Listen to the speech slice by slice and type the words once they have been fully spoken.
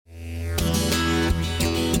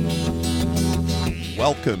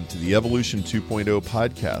Welcome to the Evolution 2.0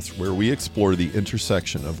 podcast, where we explore the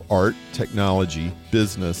intersection of art, technology,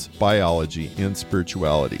 business, biology, and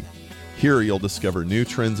spirituality. Here you'll discover new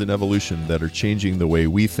trends in evolution that are changing the way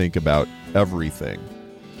we think about everything.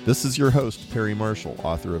 This is your host, Perry Marshall,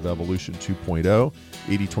 author of Evolution 2.0,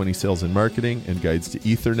 80/20 Sales and Marketing, and Guides to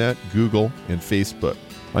Ethernet, Google, and Facebook.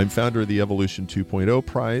 I'm founder of the Evolution 2.0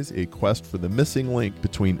 Prize, a quest for the missing link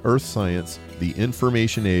between earth science, the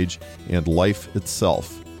information age, and life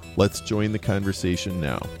itself. Let's join the conversation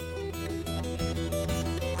now.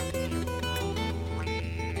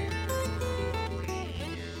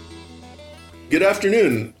 Good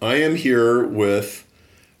afternoon. I am here with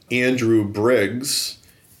Andrew Briggs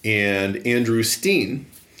and Andrew Steen,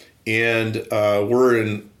 and we're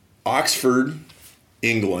in Oxford,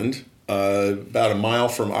 England, about a mile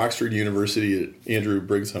from Oxford University at Andrew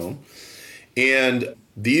Briggs' home. And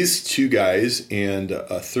these two guys and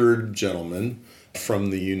a third gentleman from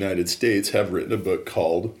the United States have written a book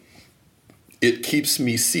called It Keeps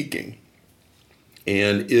Me Seeking.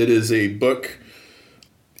 And it is a book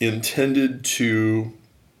intended to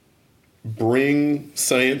bring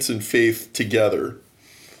science and faith together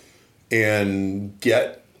and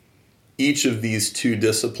get each of these two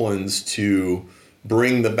disciplines to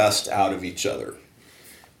bring the best out of each other.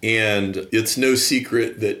 And it's no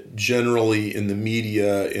secret that generally in the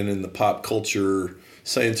media and in the pop culture,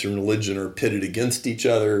 science and religion are pitted against each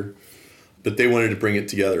other, but they wanted to bring it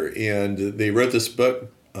together. And they wrote this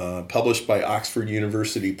book published by Oxford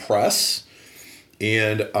University Press.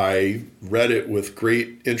 And I read it with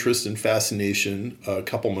great interest and fascination a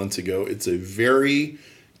couple months ago. It's a very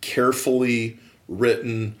carefully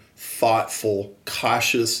written, thoughtful,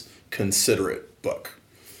 cautious, considerate book.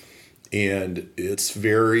 And it's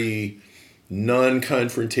very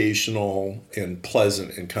non-confrontational and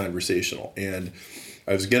pleasant and conversational. And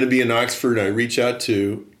I was going to be in Oxford. I reached out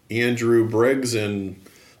to Andrew Briggs, and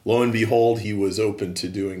lo and behold, he was open to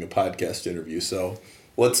doing a podcast interview. So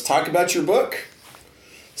let's talk about your book.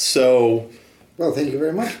 Well, thank you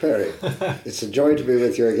very much, Perry. It's a joy to be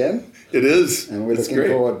with you again. It is. And we're looking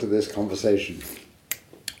forward to this conversation.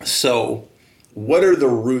 So, what are the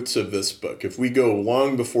roots of this book? If we go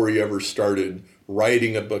long before you ever started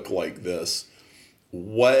writing a book like this,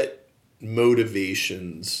 what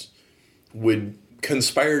motivations would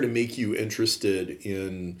conspire to make you interested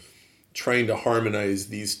in trying to harmonize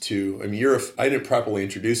these two? I mean, I didn't properly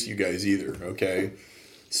introduce you guys either, okay?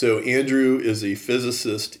 So Andrew is a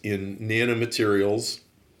physicist in nanomaterials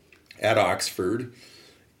at Oxford,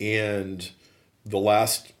 and the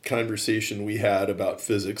last conversation we had about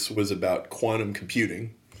physics was about quantum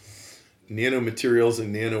computing, nanomaterials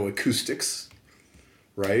and nanoacoustics,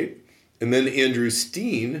 right? And then Andrew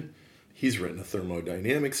Steen, he's written a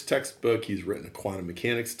thermodynamics textbook, he's written a quantum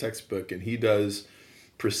mechanics textbook, and he does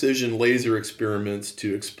precision laser experiments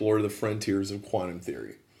to explore the frontiers of quantum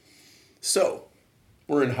theory. So,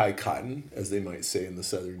 we're in high cotton, as they might say in the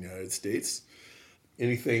southern United States.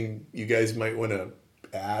 Anything you guys might want to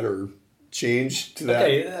add or change to that?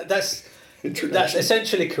 Okay, that's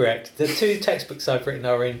essentially correct. The two textbooks I've written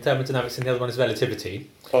are in thermodynamics and the other one is relativity.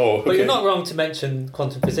 Oh, okay. But you're not wrong to mention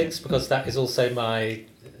quantum physics, because that is also my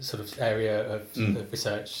sort of area of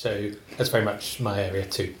research. So that's very much my area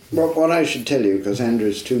too. Well, what I should tell you, because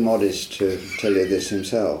Andrew's too modest to tell you this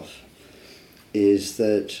himself, is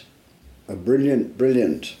that a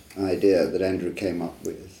brilliant idea that Andrew came up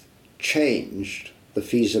with changed the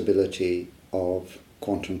feasibility of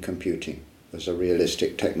quantum computing as a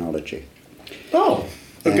realistic technology. Oh,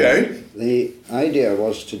 okay. And the idea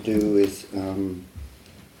was to do with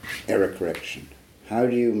error correction. How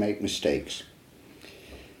do you make mistakes?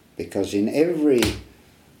 Because in every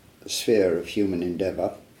sphere of human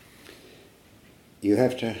endeavor, you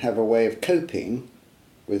have to have a way of coping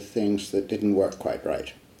with things that didn't work quite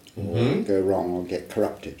right, or go wrong or get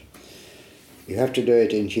corrupted. You have to do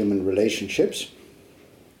it in human relationships,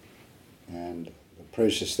 and the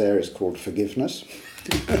process there is called forgiveness.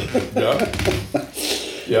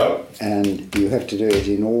 Yeah. And you have to do it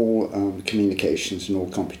in all communications and all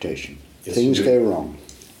computation. Yes, Things go wrong.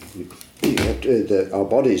 You have to, our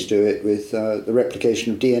bodies do it with the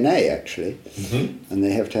replication of DNA, actually, and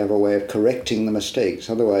they have to have a way of correcting the mistakes.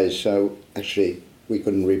 Otherwise, actually, we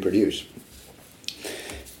couldn't reproduce.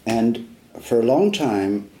 And for a long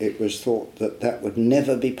time, it was thought that that would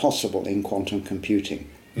never be possible in quantum computing.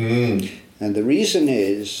 And the reason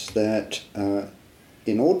is that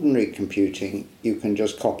in ordinary computing, you can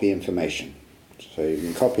just copy information. So you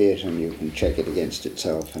can copy it and you can check it against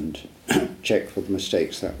itself and check for the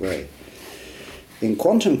mistakes that way. In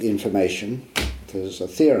quantum information, there's a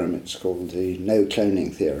theorem, it's called the no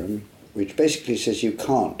cloning theorem, which basically says you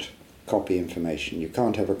can't copy information. You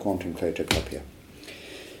can't have a quantum photocopier.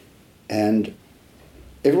 And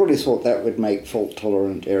everybody thought that would make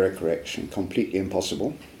fault-tolerant error correction completely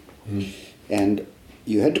impossible. And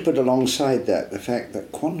you had to put alongside that the fact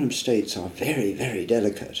that quantum states are very, very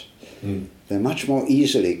delicate. They're much more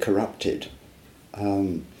easily corrupted.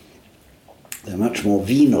 They're much more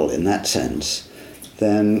venal in that sense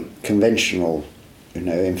than conventional,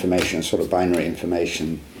 information, sort of binary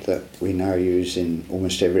information that we now use in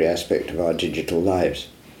almost every aspect of our digital lives.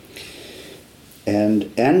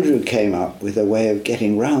 And Andrew came up with a way of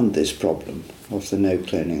getting round this problem of the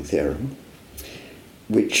no-cloning theorem,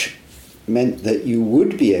 which meant that you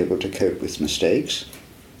would be able to cope with mistakes,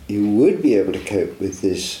 you would be able to cope with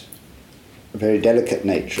this very delicate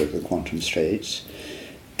nature of the quantum states,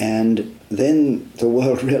 and then the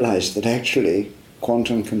world realized that actually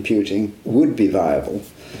quantum computing would be viable.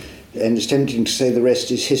 And it's tempting to say the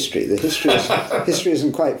rest is history. The history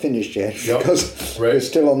isn't quite finished yet, because we're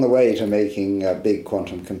still on the way to making big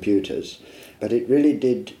quantum computers. But it really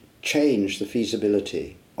did change the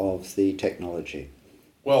feasibility of the technology.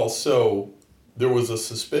 Well, so there was a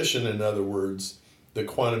suspicion, in other words, that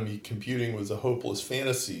quantum computing was a hopeless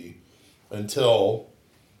fantasy until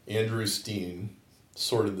Andrew Steen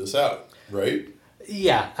sorted this out, right?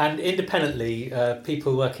 Yeah, and independently,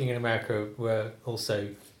 people working in America were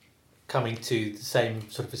also coming to the same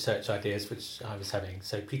sort of research ideas which I was having.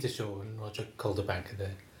 So Peter Shaw and Roger Calderbank are the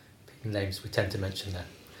names we tend to mention there.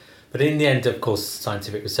 But in the end, of course,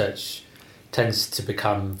 scientific research tends to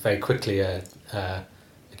become very quickly a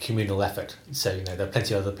communal effort. So, there are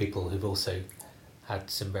plenty of other people who've also had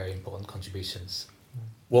some very important contributions.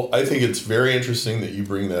 Well, I think it's very interesting that you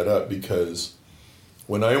bring that up, because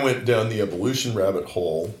when I went down the evolution rabbit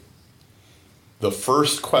hole, the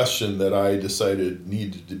first question that I decided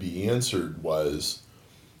needed to be answered was,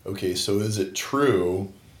 okay, so is it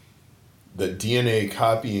true that DNA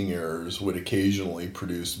copying errors would occasionally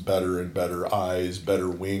produce better and better eyes, better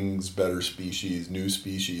wings, better species, new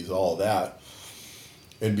species, all that?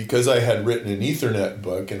 And because I had written an Ethernet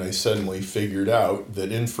book and I suddenly figured out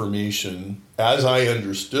that information, as I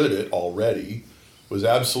understood it already, was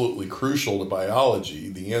absolutely crucial to biology,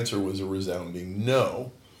 the answer was a resounding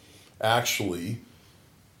no. Actually,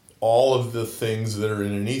 all of the things that are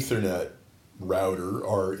in an Ethernet router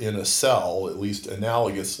are in a cell, at least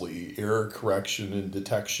analogously, error correction and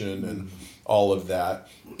detection and all of that.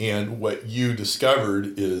 And what you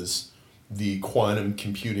discovered is the quantum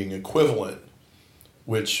computing equivalent,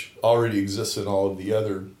 which already exists in all of the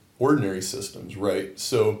other ordinary systems, right?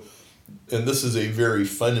 So, and this is a very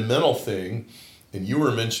fundamental thing, and you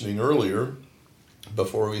were mentioning earlier,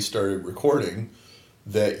 before we started recording,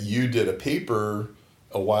 that you did a paper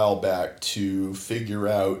a while back to figure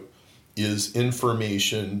out, is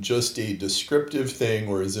information just a descriptive thing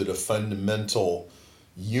or is it a fundamental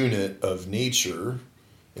unit of nature?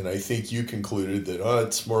 And I think you concluded that,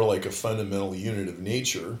 it's more like a fundamental unit of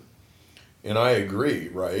nature. And I agree,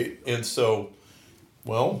 right? And so,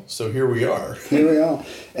 so here we are. Here we are.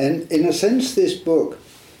 And in a sense, this book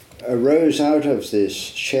arose out of this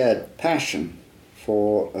shared passion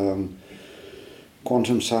for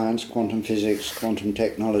quantum science, quantum physics, quantum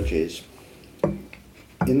technologies,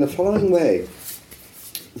 in the following way,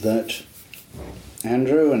 that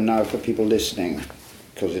Andrew, and now for people listening,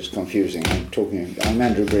 because it's confusing, I'm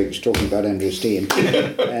Andrew Briggs talking about Andrew Steen,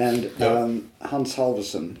 and Hans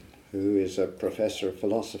Halvorsen, who is a professor of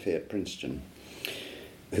philosophy at Princeton,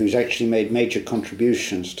 who's actually made major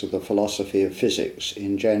contributions to the philosophy of physics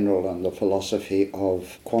in general and the philosophy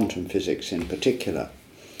of quantum physics in particular.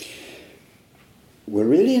 We're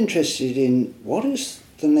really interested in what is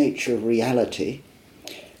the nature of reality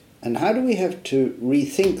and how do we have to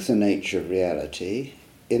rethink the nature of reality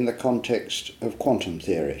in the context of quantum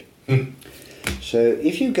theory. So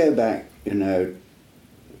if you go back, a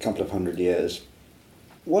couple of hundred years,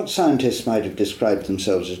 what scientists might have described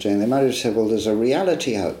themselves as doing, they might have said, well, there's a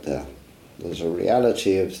reality out there. There's a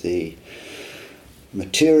reality of the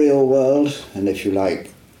material world, and if you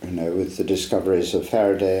like, with the discoveries of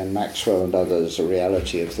Faraday and Maxwell and others, a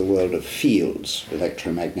reality of the world of fields,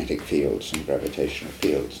 electromagnetic fields and gravitational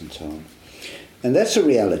fields and so on. And that's a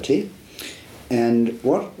reality. And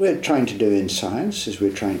what we're trying to do in science is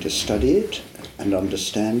we're trying to study it and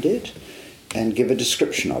understand it and give a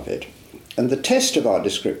description of it. And the test of our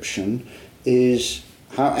description is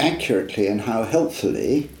how accurately and how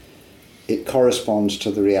helpfully it corresponds to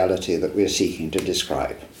the reality that we're seeking to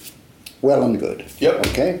describe. Well and good. Yep.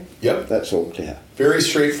 Okay? Yep. That's all clear. Very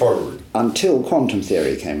straightforward. Until quantum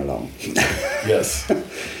theory came along. Yes.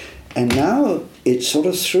 And now it sort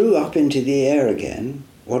of threw up into the air again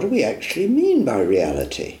what do we actually mean by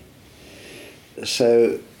reality?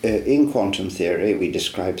 So in quantum theory, we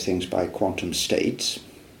describe things by quantum states.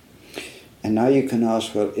 And now you can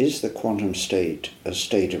ask, well, is the quantum state a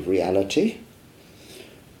state of reality?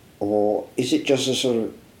 Or is it just a sort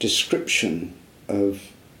of description of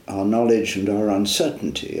our knowledge and our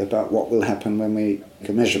uncertainty about what will happen when we make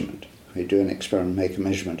a measurement? We do an experiment, make a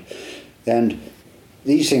measurement. And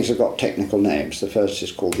these things have got technical names. The first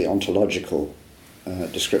is called the ontological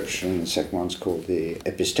description, and the second one's called the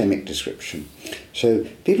epistemic description. So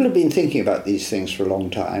people have been thinking about these things for a long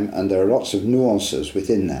time, and there are lots of nuances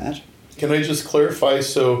within that. Can I just clarify?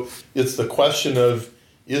 So it's the question of,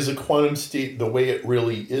 is a quantum state the way it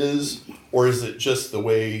really is, or is it just the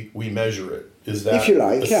way we measure it? Is that, if you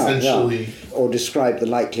like, essentially... yeah. Or describe the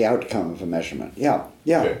likely outcome of a measurement. Yeah.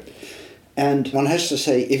 Okay. And one has to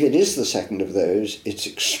say, if it is the second of those, it's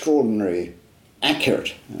extraordinarily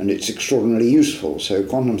accurate and it's extraordinarily useful. So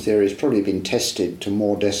quantum theory has probably been tested to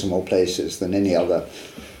more decimal places than any other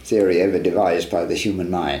theory ever devised by the human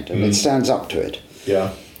mind, and it stands up to it.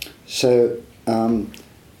 Yeah. So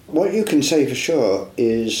what you can say for sure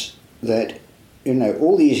is that,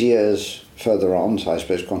 all these years further on, so I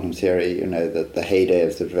suppose quantum theory, that the heyday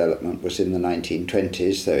of the development was in the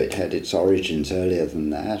 1920s, though it had its origins earlier than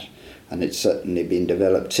that, and it's certainly been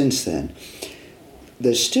developed since then.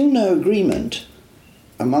 There's still no agreement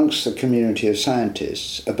amongst the community of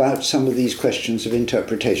scientists about some of these questions of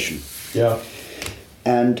interpretation. Yeah.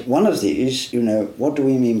 And one of these, what do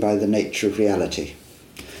we mean by the nature of reality?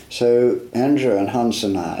 So Andrew and Hans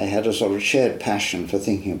and I had a sort of shared passion for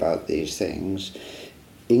thinking about these things,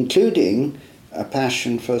 including a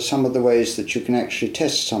passion for some of the ways that you can actually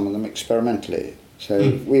test some of them experimentally.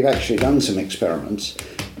 So we've actually done some experiments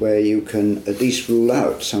where you can at least rule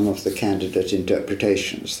out some of the candidate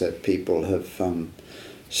interpretations that people have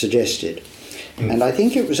suggested. And I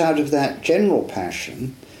think it was out of that general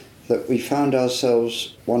passion that we found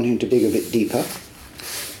ourselves wanting to dig a bit deeper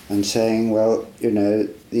and saying, well,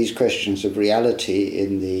 these questions of reality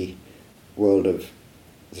in the world of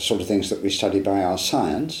the sort of things that we study by our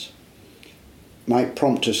science might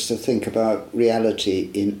prompt us to think about reality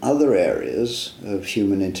in other areas of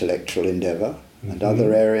human intellectual endeavour and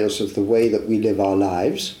other areas of the way that we live our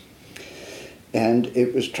lives. And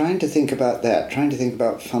it was trying to think about that, trying to think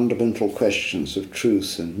about fundamental questions of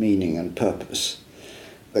truth and meaning and purpose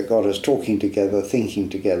that got us talking together, thinking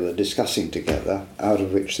together, discussing together, out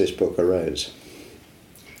of which this book arose.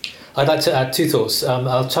 I'd like to add two thoughts.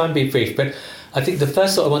 I'll try and be brief, but I think the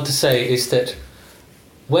first thought I want to say is that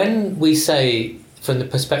when we say, from the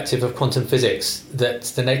perspective of quantum physics, that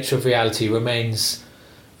the nature of reality remains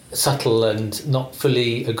subtle and not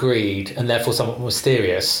fully agreed and therefore somewhat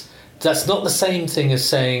mysterious, that's not the same thing as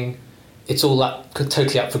saying it's all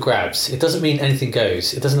totally up for grabs. It doesn't mean anything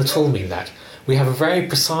goes. It doesn't at all mean that. We have a very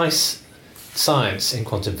precise science in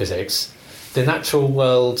quantum physics. The natural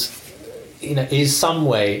world, is some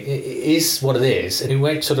way, is what it is, and it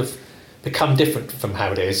won't sort of become different from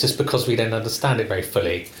how it is just because we don't understand it very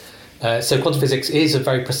fully. So quantum physics is a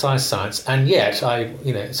very precise science, and yet so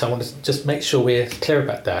I want to just make sure we're clear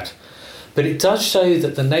about that. But it does show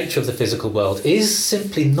that the nature of the physical world is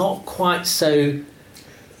simply not quite so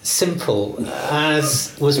simple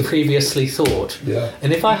as was previously thought. Yeah.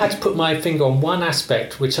 And if I had to put my finger on one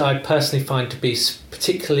aspect which I personally find to be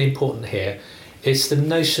particularly important here, it's the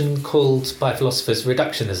notion called by philosophers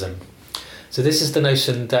reductionism. So this is the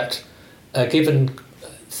notion that a given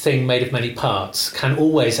thing made of many parts can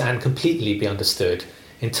always and completely be understood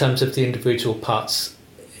in terms of the individual parts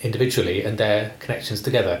individually and their connections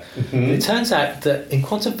together. And it turns out that in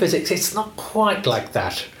quantum physics it's not quite like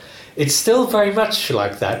that. It's still very much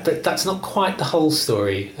like that, but that's not quite the whole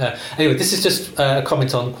story. Anyway, this is just a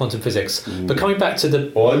comment on quantum physics. But coming back to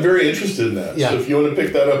the... Well, I'm very interested in that. Yeah. So if you want to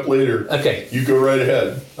pick that up later, okay, you go right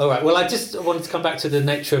ahead. All right. Well, I just wanted to come back to the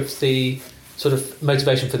nature of the sort of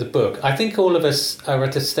motivation for the book. I think all of us are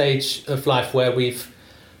at a stage of life where we've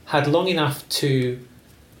had long enough to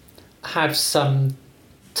have some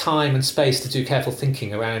time and space to do careful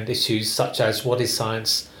thinking around issues such as what is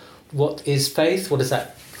science, what is faith,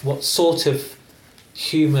 what sort of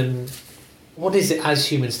human, what is it as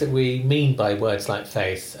humans that we mean by words like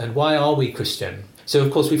faith, and why are we Christian? So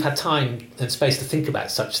of course we've had time and space to think about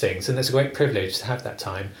such things, and it's a great privilege to have that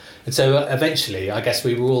time. And so eventually I guess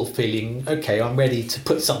we were all feeling, okay, I'm ready to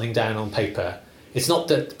put something down on paper. It's not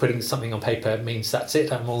that putting something on paper means that's it,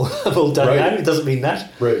 I'm all done Right. now, it doesn't mean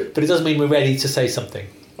that. Right. But it does mean we're ready to say something.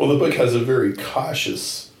 Well, the book has a very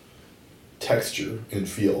cautious texture and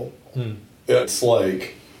feel. It's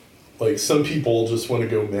like some people just want to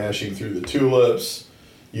go mashing through the tulips,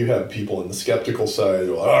 you have people on the skeptical side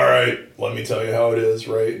who are like, all right, let me tell you how it is,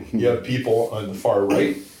 right? You have people on the far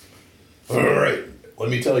right, all right, let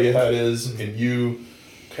me tell you how it is, and you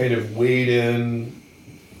kind of wade in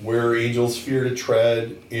where angels fear to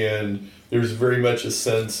tread, and there's very much a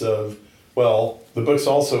sense of, well, the book's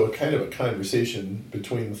also a kind of a conversation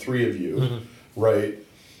between the three of you, right?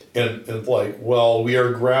 And like, well, we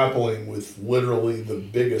are grappling with literally the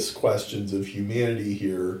biggest questions of humanity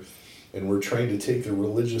here, and we're trying to take the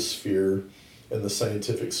religious sphere and the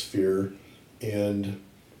scientific sphere and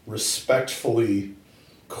respectfully,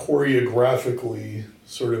 choreographically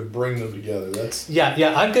sort of bring them together. That's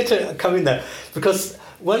Yeah, I'm going to come in there because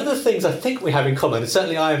one of the things I think we have in common, and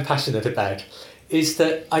certainly I am passionate about, is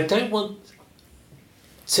that I don't want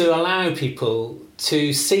to allow people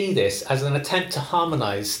to see this as an attempt to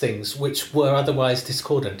harmonise things which were otherwise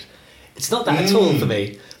discordant. It's not that at all for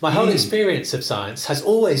me. My whole experience of science has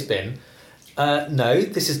always been, no,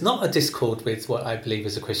 this is not a discord with what I believe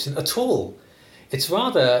as a Christian at all. It's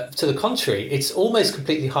rather, to the contrary, it's almost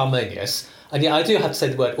completely harmonious. And yet I do have to say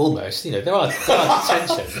the word almost, there are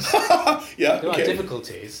tensions, there are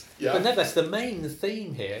difficulties. Yeah. But nevertheless, the main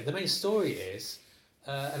theme here, the main story is,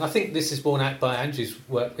 and I think this is borne out by Andrew's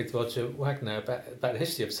work with Roger Wagner about the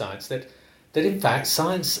history of science, that in fact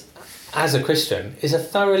science as a Christian is a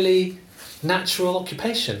thoroughly natural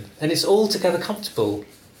occupation, and it's altogether comfortable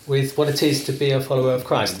with what it is to be a follower of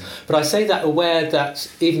Christ. But I say that aware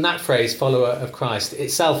that even that phrase, follower of Christ,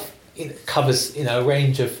 itself covers a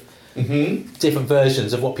range of different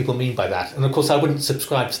versions of what people mean by that. And of course I wouldn't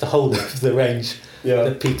subscribe to the whole of the range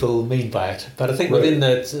that people mean by it. But I think within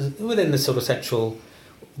the sort of central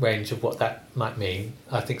range of what that might mean,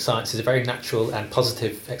 I think science is a very natural and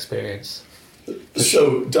positive experience.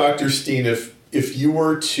 So, Dr. Steen, if you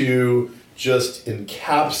were to just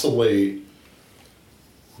encapsulate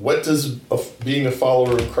what does being a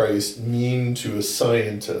follower of Christ mean to a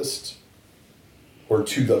scientist or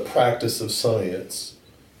to the practice of science,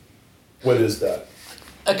 what is that?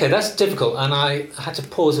 Okay, that's difficult, and I had to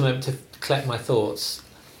pause a moment to collect my thoughts.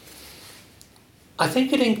 I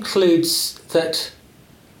think it includes that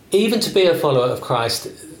even to be a follower of Christ,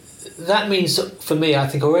 that means for me, I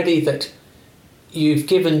think already that you've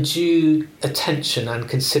given due attention and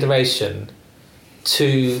consideration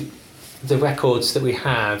to the records that we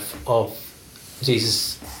have of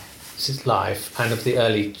Jesus' life and of the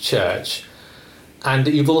early church, and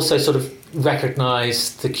that you've also sort of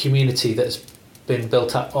recognised the community that's been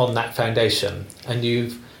built up on that foundation, and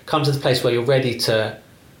you've come to the place where you're ready to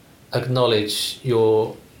acknowledge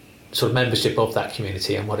your sort of membership of that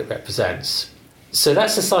community and what it represents. So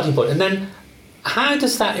that's the starting point. And then how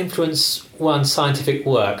does that influence one's scientific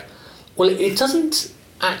work? Well, it doesn't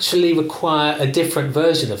actually require a different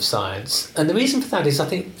version of science. And the reason for that is, I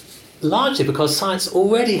think, largely because science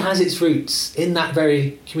already has its roots in that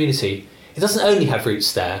very community. It doesn't only have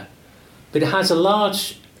roots there, but it has a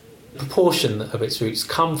large proportion of its roots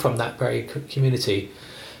come from that very community.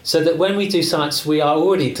 So that when we do science, we are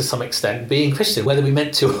already, to some extent, being Christian, whether we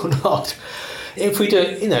meant to or not. If we do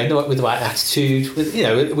it, with the right attitude,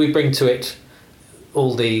 we bring to it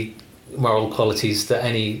all the moral qualities that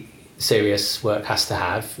any serious work has to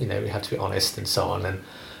have. We have to be honest and so on.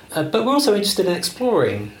 And but we're also interested in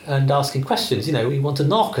exploring and asking questions. We want to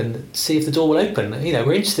knock and see if the door will open.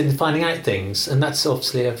 We're interested in finding out things, and that's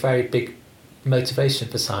obviously a very big motivation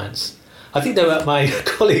for science. I think though my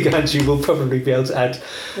colleague Andrew will probably be able to add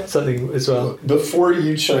something as well. Before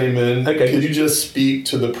you chime in, could you just speak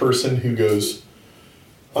to the person who goes,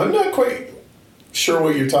 I'm not quite sure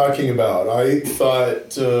what you're talking about. I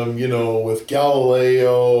thought, with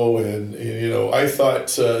Galileo and, I thought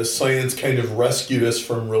science kind of rescued us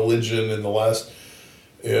from religion in the last,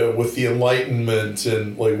 with the Enlightenment,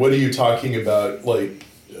 and what are you talking about?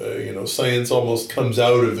 Science almost comes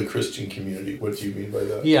out of the Christian community. What do you mean by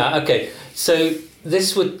that? Yeah, okay. So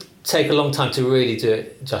this would take a long time to really do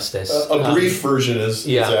it justice. A brief version is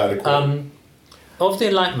adequate. Of the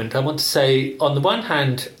Enlightenment, I want to say, on the one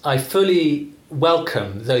hand, I fully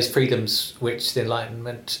welcome those freedoms which the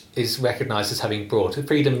Enlightenment is recognised as having brought. The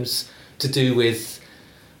freedoms to do with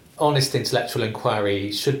honest intellectual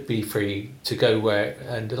inquiry should be free to go where,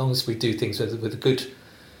 and as long as we do things with a good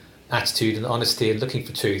attitude and honesty and looking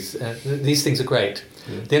for truth, these things are great.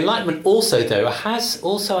 Yeah. The Enlightenment also, though, has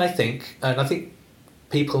also, I think, and I think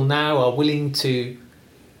people now are willing to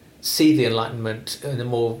see the Enlightenment in a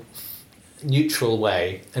more neutral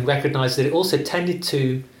way and recognise that it also tended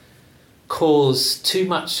to cause too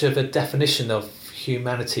much of a definition of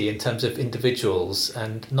humanity in terms of individuals,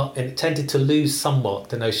 and it tended to lose somewhat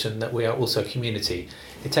the notion that we are also a community.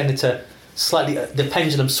 It tended to slightly, the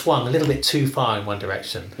pendulum swung a little bit too far in one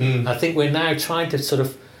direction. I think we're now trying to sort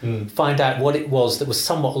of find out what it was that was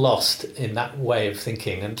somewhat lost in that way of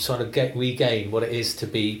thinking and sort of regain what it is to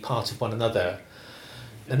be part of one another.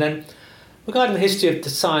 And then regarding the history of the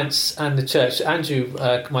science and the church, Andrew,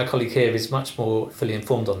 my colleague here, is much more fully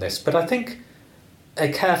informed on this, but I think a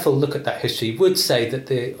careful look at that history would say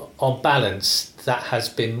that on balance that has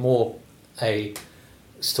been more a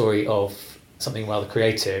story of something rather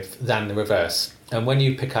creative than the reverse. And when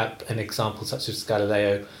you pick up an example such as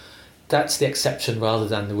Galileo, that's the exception rather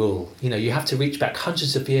than the rule. You have to reach back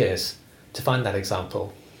hundreds of years to find that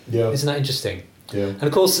example. Yeah. Isn't that interesting? Yeah. And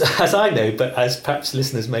of course, as I know, but as perhaps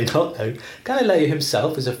listeners may not know, Galileo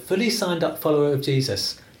himself is a fully signed up follower of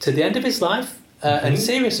Jesus to the end of his life and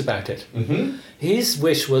serious about it. His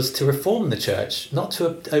wish was to reform the church, not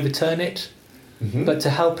to overturn it, but to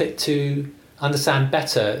help it to understand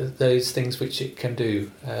better those things which it can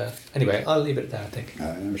do. Anyway, I'll leave it there, I think.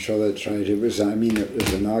 I'm sure that's right. It was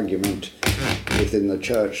an argument within the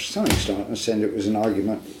church to some extent, it was an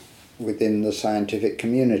argument within the scientific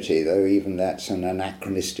community, though even that's an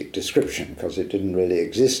anachronistic description because it didn't really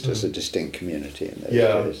exist as a distinct community in those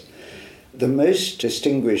days. The most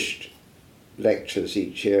distinguished lectures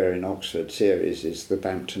each year in Oxford series is the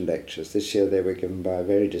Bampton Lectures. This year they were given by a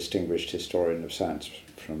very distinguished historian of science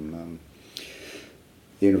from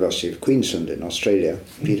the University of Queensland in Australia,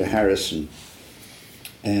 Peter Harrison.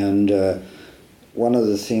 And one of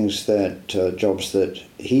the things jobs that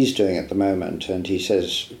he's doing at the moment, and he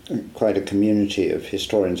says quite a community of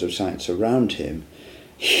historians of science around him,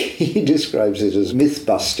 he describes it as myth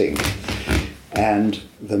busting. And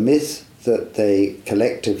the myth that they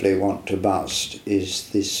collectively want to bust is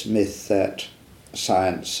this myth that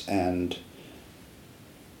science and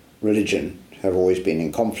religion have always been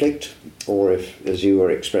in conflict, or if, as you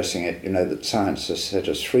were expressing it, that science has set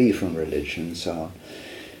us free from religion and so on.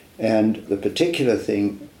 And the particular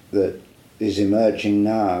thing that is emerging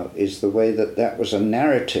now is the way that was a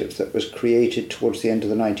narrative that was created towards the end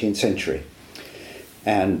of the 19th century.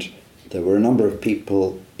 And there were a number of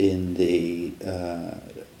people in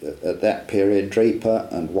at that period, Draper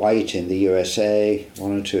and White in the USA,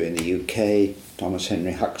 one or two in the UK, Thomas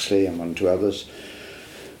Henry Huxley and one or two others,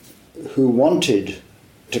 who wanted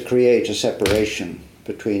to create a separation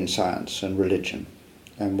between science and religion.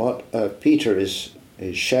 And what Peter is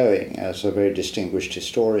showing as a very distinguished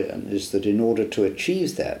historian is that in order to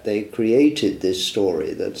achieve that, they created this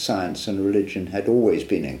story that science and religion had always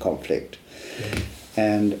been in conflict.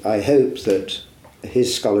 And I hope that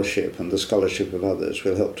his scholarship and the scholarship of others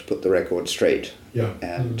will help to put the record straight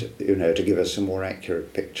and to give us a more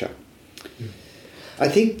accurate picture. I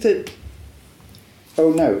think that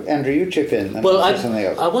Andrew, you chip in. Something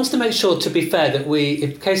else. I wanted to make sure, to be fair, that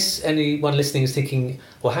in case anyone listening is thinking,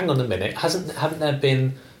 well, hang on a minute, haven't there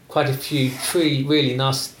been quite a few really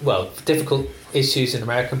difficult issues in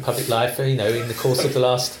American public life, in the course of the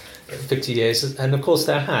last 50 years, and of course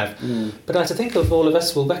there have. But I think all of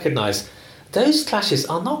us will recognise those clashes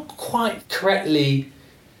are not quite correctly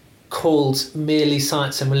called merely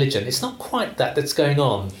science and religion. It's not quite that's going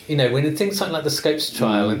on. When things like the Scopes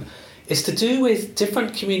trial and it's to do with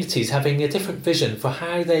different communities having a different vision for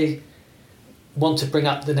how they want to bring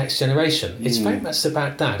up the next generation. It's very much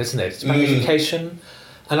about that, isn't it? It's about education.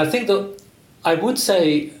 And I think that I would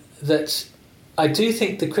say that I do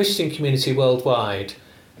think the Christian community worldwide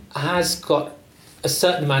has got a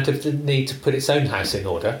certain amount of the need to put its own house in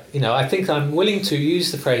order. I think I'm willing to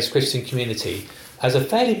use the phrase Christian community as a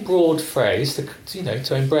fairly broad phrase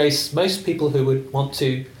to embrace most people who would want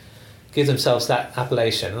to give themselves that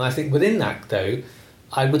appellation. And I think within that, though,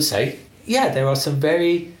 I would say, there are some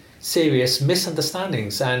very serious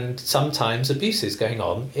misunderstandings and sometimes abuses going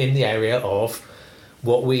on in the area of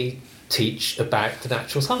what we teach about the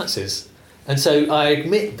natural sciences. And so I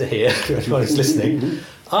admit that here, to anyone who's listening,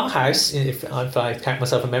 our house, if I count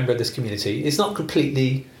myself a member of this community, is not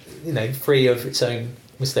completely, free of its own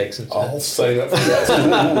mistakes. I'll say that for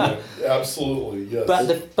that. Absolutely, yes. But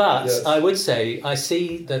yes. I would say I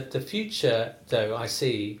see that the future, though,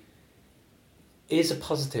 is a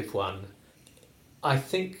positive one. I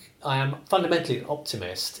think I am fundamentally an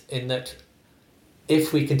optimist in that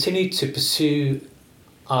if we continue to pursue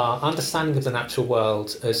our understanding of the natural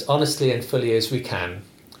world as honestly and fully as we can,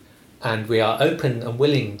 and we are open and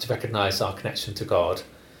willing to recognise our connection to God,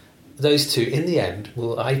 those two, in the end,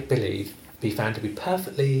 will, I believe, be found to be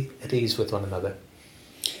perfectly at ease with one another.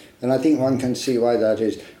 And I think one can see why that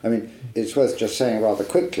is. I mean, it's worth just saying rather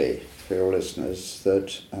quickly for your listeners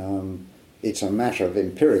that it's a matter of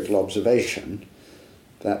empirical observation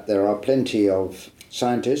that there are plenty of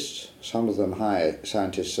scientists, some of them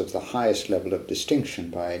scientists of the highest level of distinction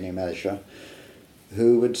by any measure,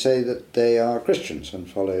 who would say that they are Christians and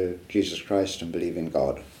follow Jesus Christ and believe in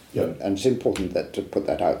God. Yeah. And it's important to put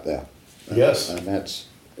that out there. Yes. And that's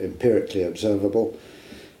empirically observable.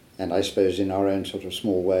 And I suppose in our own sort of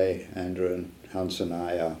small way, Andrew and Hans and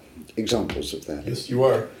I are examples of that. Yes, you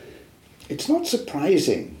are. It's not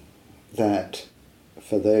surprising that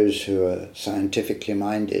for those who are scientifically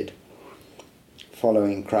minded,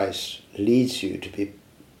 following Christ leads you to be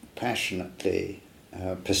passionately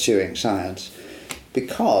pursuing science,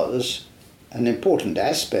 because an important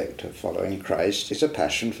aspect of following Christ is a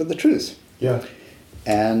passion for the truth. Yeah.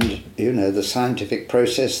 And, the scientific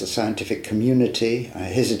process, the scientific community, I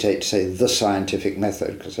hesitate to say the scientific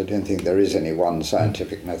method, because I don't think there is any one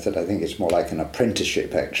scientific method. I think it's more like an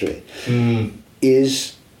apprenticeship, actually,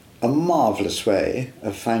 is a marvellous way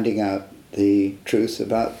of finding out the truth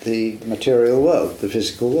about the material world, the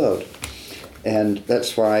physical world. And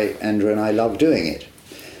that's why Andrew and I love doing it.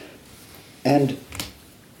 And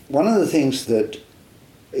one of the things that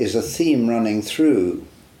is a theme running through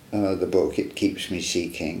the book, It Keeps Me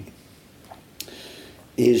Seeking,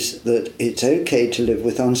 is that it's okay to live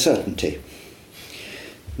with uncertainty.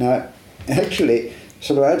 Now, actually,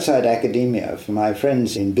 sort of outside academia, for my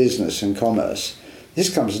friends in business and commerce,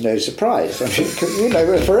 this comes as no surprise. I mean,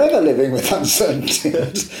 we're forever living with uncertainty.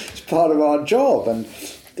 It's part of our job. And,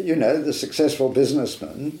 the successful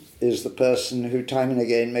businessman is the person who time and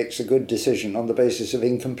again makes a good decision on the basis of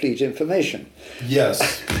incomplete information.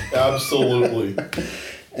 Yes, absolutely.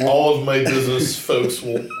 All of my business folks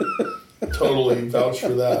will totally vouch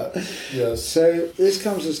for that. Yes. So this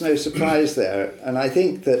comes as no surprise there. And I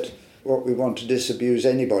think that what we want to disabuse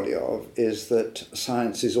anybody of is that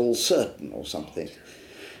science is all certain or something.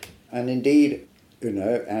 And indeed,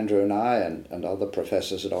 Andrew and I and other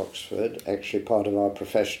professors at Oxford, actually part of our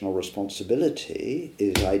professional responsibility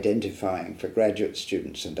is identifying for graduate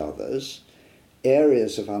students and others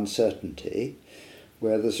areas of uncertainty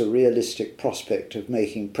where there's a realistic prospect of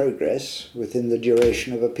making progress within the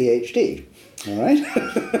duration of a PhD. All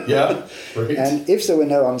right? Yeah, right. And if there were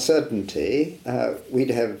no uncertainty, we'd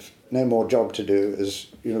have no more job to do as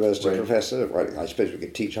university professor. Well, I suppose we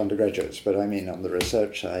could teach undergraduates, but I mean on the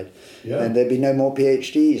research side. Yeah. And there'd be no more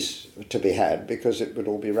PhDs to be had because it would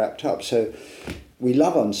all be wrapped up. So we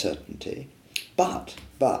love uncertainty, but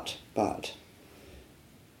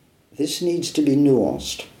this needs to be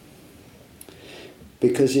nuanced,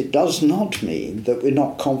 because it does not mean that we're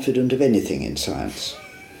not confident of anything in science.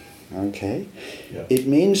 Okay? Yeah. It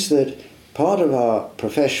means that part of our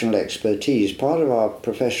professional expertise, part of our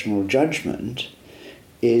professional judgment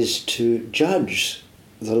is to judge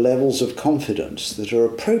the levels of confidence that are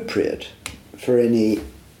appropriate for any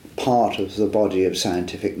part of the body of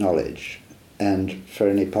scientific knowledge and for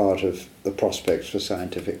any part of the prospects for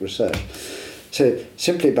scientific research. So,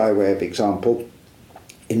 simply by way of example,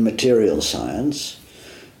 in material science,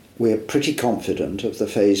 we're pretty confident of the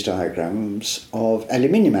phase diagrams of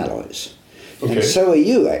aluminium alloys. Okay. And so are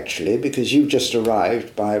you, actually, because you've just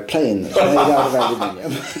arrived by a plane that's made out of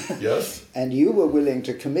aluminium. Yes. And you were willing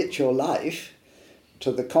to commit your life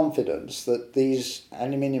to the confidence that these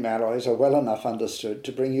aluminium alloys are well enough understood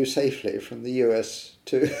to bring you safely from the US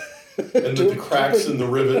to... And that the cracks in the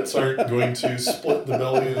rivets aren't going to split the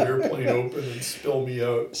belly of the airplane open and spill me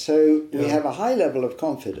out. So we have a high level of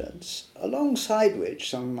confidence, alongside which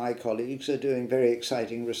some of my colleagues are doing very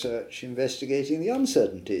exciting research investigating the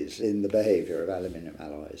uncertainties in the behaviour of aluminium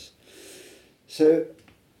alloys. So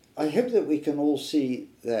I hope that we can all see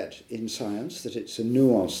that in science, that it's a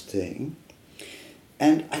nuanced thing.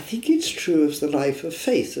 And I think it's true of the life of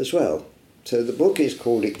faith as well. So the book is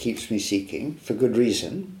called It Keeps Me Seeking, for good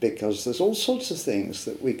reason, because there's all sorts of things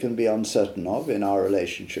that we can be uncertain of in our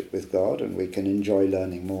relationship with God and we can enjoy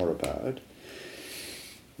learning more about.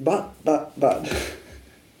 But,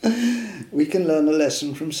 we can learn a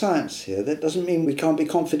lesson from science here. That doesn't mean we can't be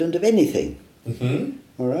confident of anything. Mm-hmm.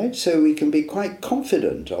 All right, so we can be quite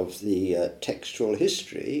confident of the textual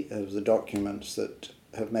history of the documents that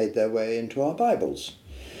have made their way into our Bibles.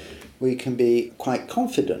 We can be quite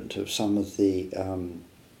confident of some of the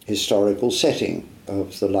historical setting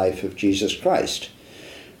of the life of Jesus Christ.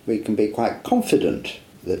 We can be quite confident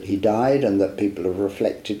that he died and that people have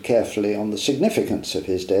reflected carefully on the significance of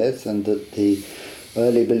his death and that the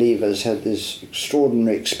early believers had this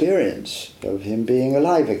extraordinary experience of him being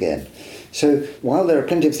alive again. So while there are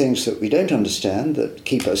plenty of things that we don't understand that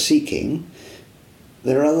keep us seeking,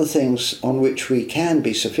 there are other things on which we can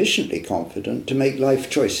be sufficiently confident to make life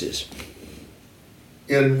choices.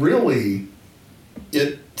 And really,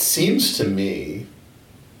 it seems to me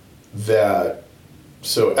that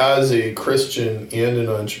So as a Christian and an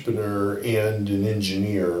entrepreneur and an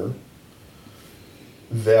engineer,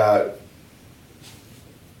 that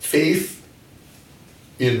faith,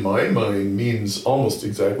 in my mind, means almost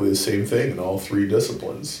exactly the same thing in all three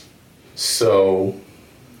disciplines. So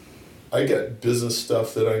I got business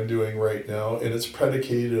stuff that I'm doing right now, and it's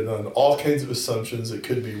predicated on all kinds of assumptions that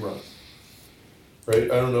could be wrong. Right?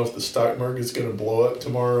 I don't know if the stock market's going to blow up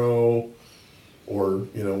tomorrow or,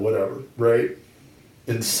 whatever, right?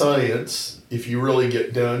 In science, if you really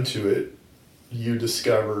get down to it, you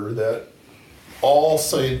discover that all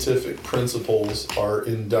scientific principles are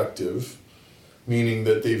inductive, meaning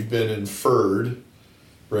that they've been inferred,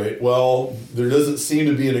 right? Well, there doesn't seem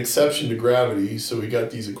to be an exception to gravity, so we got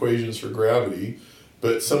these equations for gravity,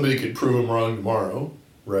 but somebody could prove them wrong tomorrow,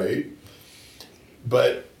 right?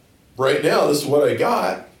 But right now, this is what I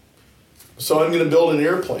got, so I'm going to build an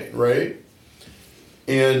airplane, right?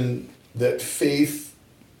 And that faith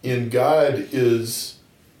in God is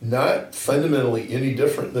not fundamentally any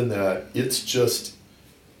different than that. It's just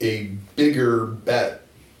a bigger bet.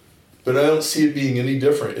 But I don't see it being any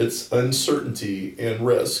different. It's uncertainty and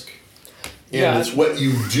risk. And it's what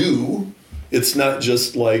you do. It's not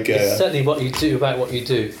just like it's certainly what you do about what you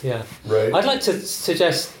do, yeah. Right. I'd like to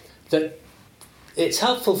suggest that it's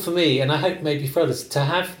helpful for me, and I hope maybe for others, to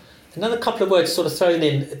have another couple of words sort of thrown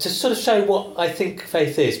in to sort of show what I think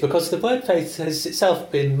faith is, because the word faith has itself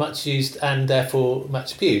been much used and therefore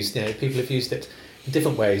much abused. People have used it in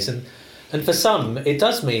different ways, and for some it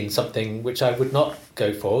does mean something which I would not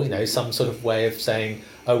go for. Some sort of way of saying,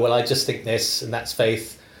 oh well, I just think this and that's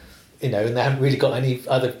faith. And they haven't really got any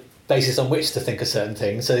other basis on which to think a certain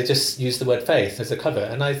thing, so they just use the word faith as a cover.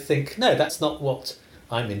 And I think no, that's not what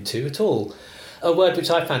I'm into at all. A word which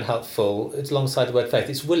I found helpful, it's alongside the word faith,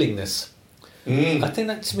 it's willingness. I think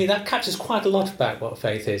that, to me, that captures quite a lot about what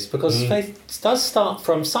faith is, because faith does start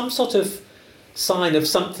from some sort of sign of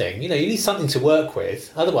something. You need something to work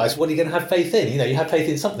with. Otherwise, what are you going to have faith in? You have faith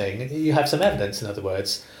in something. You have some evidence, in other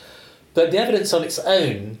words. But the evidence on its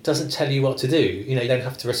own doesn't tell you what to do. You don't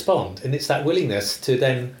have to respond. And it's that willingness to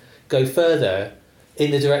then go further in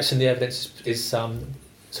the direction the evidence is sort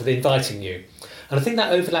of inviting you. And I think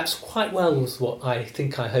that overlaps quite well with what I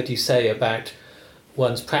think I heard you say about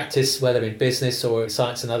one's practice, whether in business or in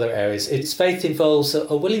science and other areas. Its faith involves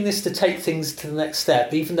a willingness to take things to the next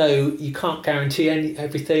step, even though you can't guarantee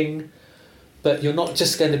everything, but you're not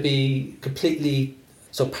just going to be completely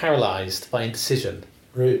sort of paralysed by indecision.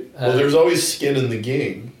 Right. Well, there's always skin in the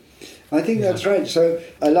game. I think that's right. So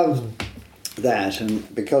I love that,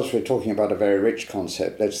 and because we're talking about a very rich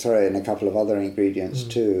concept, let's throw in a couple of other ingredients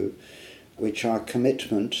too, which are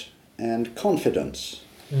commitment and confidence.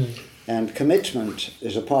 And commitment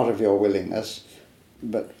is a part of your willingness,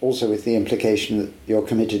 but also with the implication that you're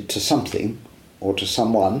committed to something or to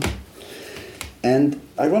someone. And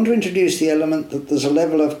I want to introduce the element that there's a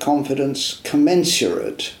level of confidence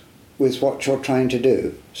commensurate with what you're trying to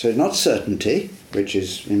do. So not certainty, which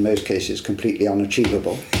is in most cases completely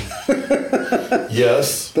unachievable.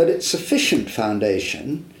 Yes. But it's sufficient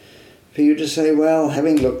foundation for you to say, well,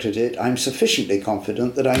 having looked at it, I'm sufficiently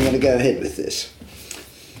confident that I'm going to go ahead with this.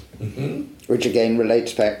 Which again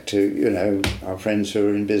relates back to, our friends who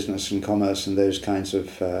are in business and commerce and those kinds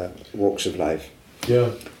of walks of life.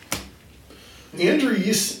 Yeah. Andrew,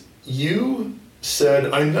 you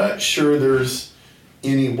said, I'm not sure there's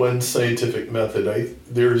any one scientific method.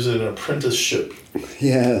 There's an apprenticeship.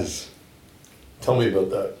 Yes. Tell me about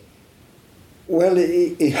that. Well,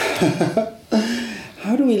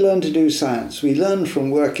 how do we learn to do science? We learn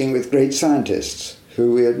from working with great scientists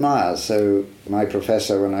who we admire. So my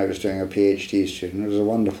professor, when I was doing a PhD student, was a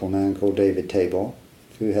wonderful man called David Tabor,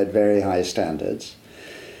 who had very high standards.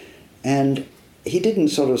 And he didn't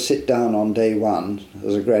sort of sit down on day one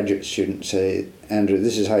as a graduate student and say, Andrew,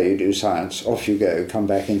 this is how you do science, off you go, come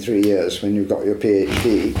back in 3 years when you've got your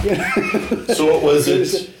PhD. So what was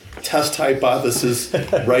it? Test hypothesis,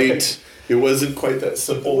 right? It wasn't quite that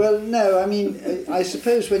simple. Well, no, I mean, I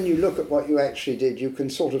suppose when you look at what you actually did, you can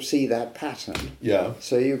sort of see that pattern. Yeah.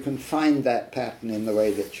 So you can find that pattern in the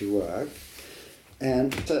way that you work.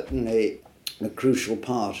 And certainly a crucial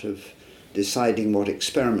part of deciding what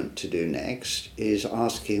experiment to do next is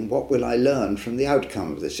asking, what will I learn from the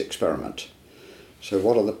outcome of this experiment? So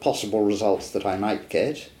what are the possible results that I might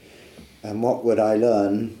get? And what would I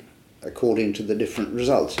learn according to the different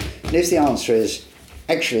results? And if the answer is,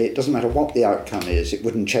 actually, it doesn't matter what the outcome is, it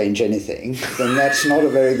wouldn't change anything, then that's not a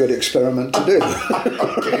very good experiment to do.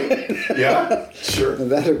 Okay. Yeah, sure.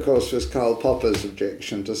 And that, of course, was Karl Popper's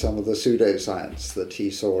objection to some of the pseudoscience that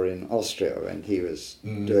he saw in Austria when he was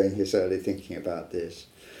doing his early thinking about this.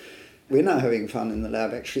 we're now having fun in the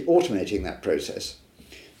lab actually automating that process.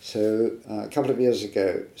 So a couple of years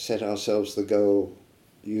ago, set ourselves the goal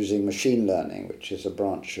using machine learning, which is a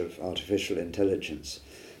branch of artificial intelligence,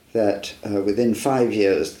 that within 5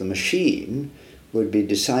 years the machine would be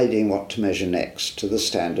deciding what to measure next to the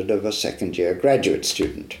standard of a second-year graduate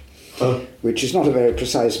student, which is not a very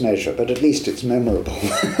precise measure, but at least it's memorable.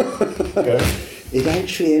 Okay. It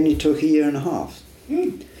actually only took 1.5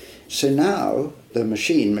 years. So now the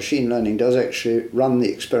machine learning does actually run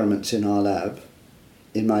the experiments in our lab,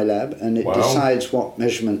 in my lab, and it decides what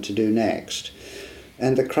measurement to do next.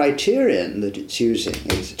 And the criterion that it's using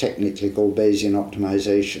is technically called Bayesian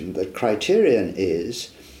optimization. The criterion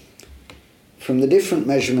is, from the different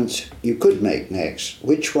measurements you could make next,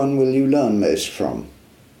 which one will you learn most from?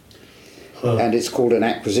 And it's called an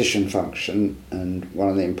acquisition function, and one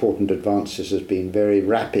of the important advances has been very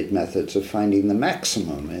rapid methods of finding the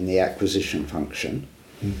maximum in the acquisition function,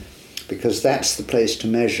 because that's the place to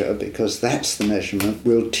measure, because that's the measurement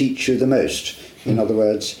will teach you the most. In other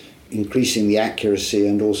words, increasing the accuracy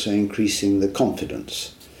and also increasing the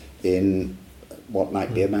confidence in what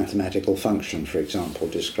might be a mathematical function, for example,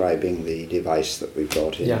 describing the device that we've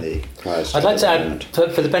got in the cryostat. I'd like to add,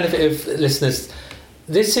 for the benefit of listeners,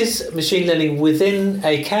 this is machine learning within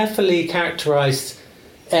a carefully characterised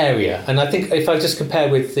area. And I think if I just compare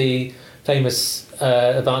with the famous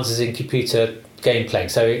advances in computer game playing,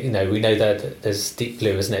 so we know that there's Deep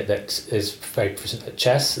Blue, isn't it, that is very proficient at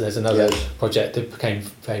chess. There's another project that became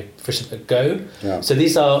very proficient at Go. So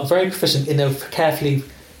these are very proficient in a carefully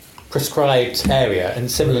prescribed area.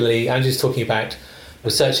 And similarly, Andrew's talking about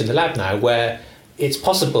research in the lab now where it's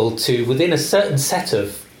possible to, within a certain set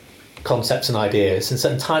of concepts and ideas and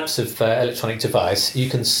certain types of electronic device, you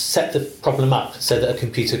can set the problem up so that a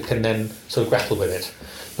computer can then sort of grapple with it.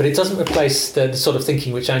 But it doesn't replace the sort of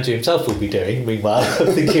thinking which Andrew himself will be doing, meanwhile,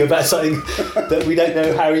 thinking about something that we don't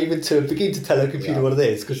know how even to begin to tell a computer what it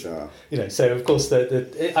is. Cause, so of course,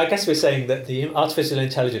 I guess we're saying that the artificial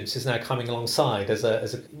intelligence is now coming alongside as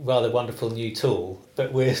a rather wonderful new tool,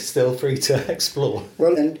 but we're still free to explore.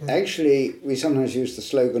 Well, and actually, we sometimes use the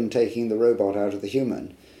slogan, taking the robot out of the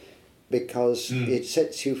human, because it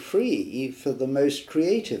sets you free for the most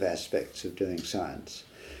creative aspects of doing science.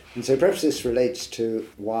 And so perhaps this relates to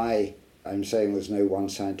why I'm saying there's no one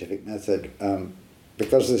scientific method.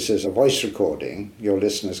 Because this is a voice recording, your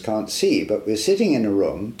listeners can't see, but we're sitting in a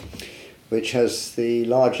room which has the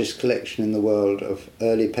largest collection in the world of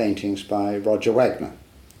early paintings by Roger Wagner,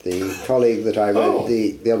 the colleague that I wrote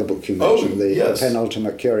the other book you mentioned, the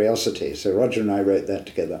Penultimate Curiosity. So Roger and I wrote that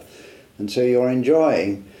together. And so you're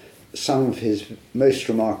enjoying some of his most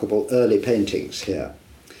remarkable early paintings here.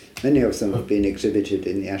 Many of them have been exhibited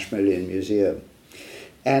in the Ashmolean Museum.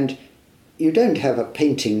 And you don't have a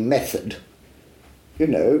painting method.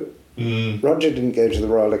 Roger didn't go to the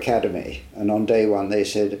Royal Academy, and on day one they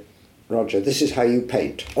said, Roger, this is how you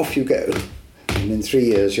paint. Off you go. And in 3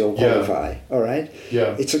 years you'll qualify. All right?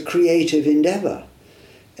 Yeah. It's a creative endeavour,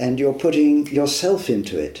 and you're putting yourself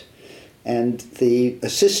into it. And the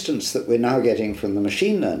assistance that we're now getting from the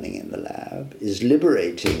machine learning in the lab is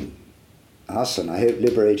liberating us, and I hope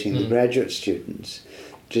liberating the graduate students,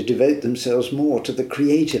 to devote themselves more to the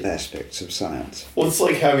creative aspects of science. Well, it's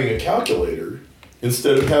like having a calculator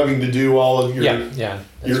instead of having to do all of your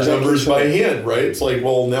numbers by hand, right? It's like,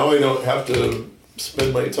 well, now I don't have to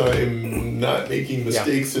spend my time not making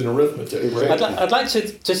mistakes in arithmetic, right? I'd like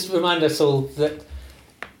to just remind us all that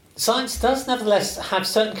science does nevertheless have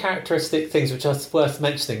certain characteristic things which are worth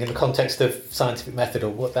mentioning in the context of scientific method, or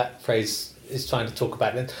what that phrase is trying to talk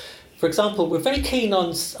about. And for example, we're very keen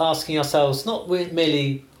on asking ourselves not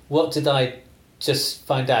merely what did I just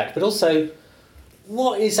find out, but also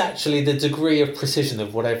what is actually the degree of precision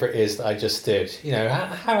of whatever it is that I just did.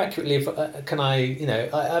 How accurately can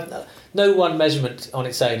I, no one measurement on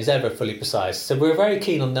its own is ever fully precise. So we're very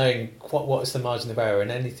keen on knowing what is the margin of error in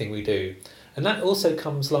anything we do. And that also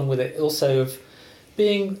comes along with it also of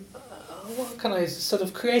being, sort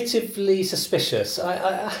of creatively suspicious.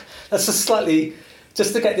 That's a slightly,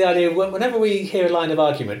 just to get the idea, whenever we hear a line of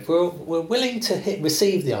argument, we're willing to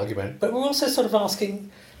receive the argument, but we're also sort of asking,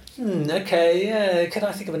 can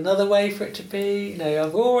I think of another way for it to be?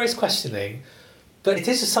 We're always questioning. But it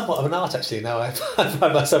is somewhat of an art, actually, now I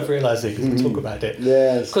find myself realising, as we talk about it.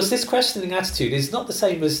 Yes. Because this questioning attitude is not the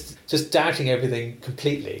same as just doubting everything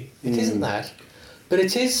completely. It isn't that. But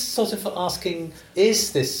it is sort of asking,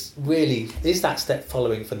 is that step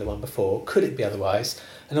following from the one before? Could it be otherwise?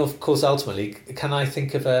 And of course, ultimately, can I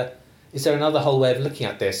think of is there another whole way of looking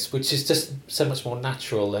at this, which is just so much more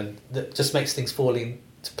natural and that just makes things fall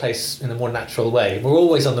into place in a more natural way? We're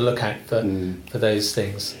always on the lookout for those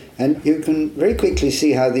things. And you can very quickly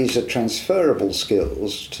see how these are transferable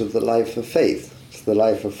skills to the life of faith, to the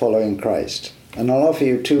life of following Christ. And I'll offer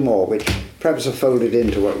you two more, which perhaps are folded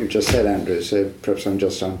into what you just said, Andrew, so perhaps I'm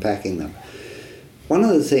just unpacking them. One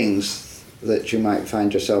of the things that you might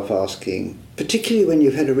find yourself asking, particularly when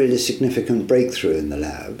you've had a really significant breakthrough in the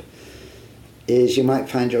lab, is you might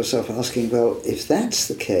find yourself asking, well, if that's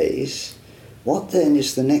the case, what then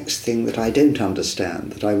is the next thing that I don't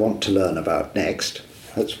understand, that I want to learn about next?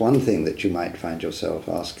 That's one thing that you might find yourself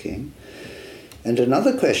asking. And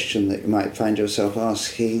another question that you might find yourself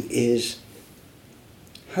asking is,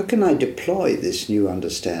 how can I deploy this new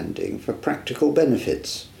understanding for practical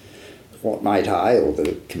benefits? What might I, or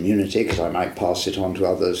the community, because I might pass it on to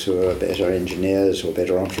others who are better engineers or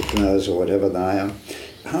better entrepreneurs or whatever than I am,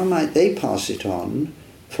 how might they pass it on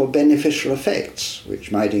for beneficial effects,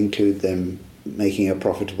 which might include them making a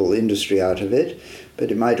profitable industry out of it,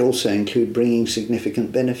 but it might also include bringing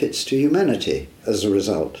significant benefits to humanity as a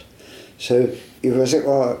result. So you've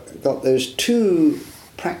got those two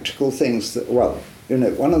practical things that, well,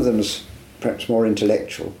 one of them is perhaps more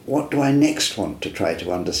intellectual. What do I next want to try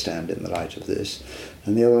to understand in the light of this?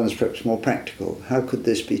 And the other one is perhaps more practical. How could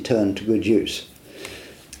this be turned to good use?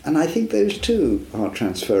 And I think those two are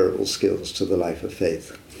transferable skills to the life of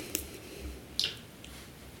faith.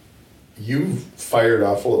 You fired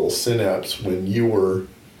off a little synapse when you were,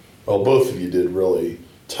 well, both of you did really,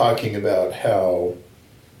 talking about how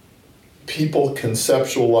people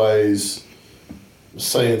conceptualize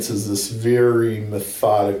science as this very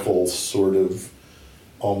methodical sort of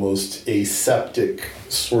almost aseptic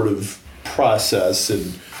sort of process, and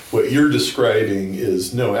what you're describing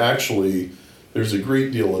is, no, actually there's a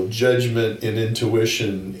great deal of judgment and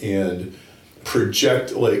intuition and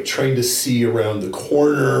trying to see around the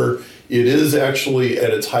corner. It is actually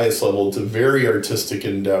at its highest level, it's a very artistic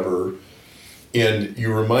endeavor. And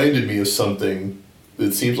you reminded me of something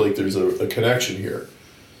that seems like there's a connection here.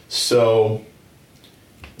 So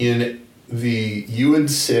you would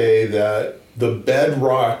say that the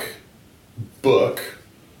bedrock book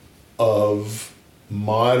of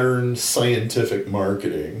modern scientific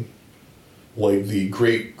marketing, like the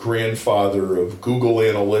great grandfather of Google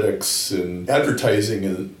Analytics and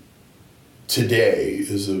advertising today,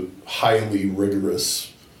 is a highly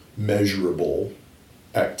rigorous, measurable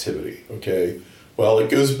activity, okay? Well, it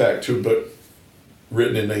goes back to a book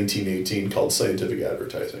written in 1918 called Scientific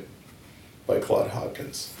Advertising by Claude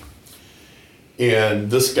Hopkins.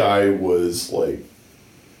 And this guy was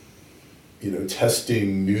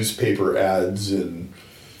testing newspaper ads and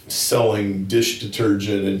selling dish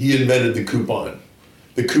detergent, and he invented the coupon.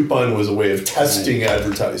 The coupon was a way of testing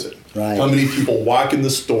advertising. Right. How many people walk in the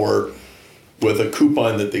store with a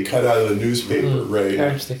coupon that they cut out of the newspaper, right?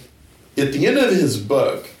 Interesting. At the end of his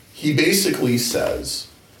book, he basically says,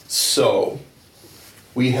 so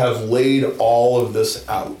we have laid all of this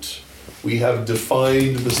out. We have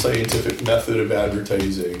defined the scientific method of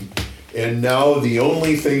advertising, and now the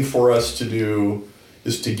only thing for us to do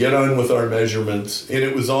is to get on with our measurements. And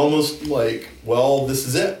it was almost like, well, this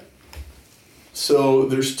is it. So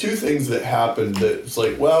there's two things that happened that it's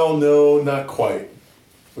like, well, no, not quite.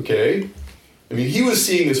 Okay? I mean, he was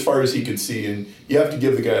seeing as far as he could see, and you have to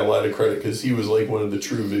give the guy a lot of credit because he was like one of the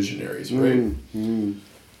true visionaries, right?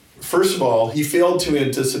 First of all, he failed to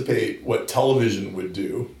anticipate what television would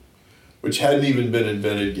do, which hadn't even been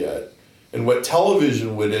invented yet. And what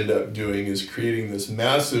television would end up doing is creating this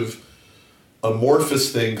massive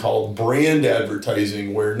amorphous thing called brand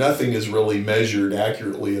advertising, where nothing is really measured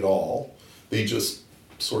accurately at all. They just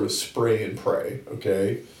sort of spray and pray,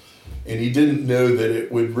 okay? And he didn't know that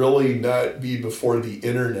it would really not be before the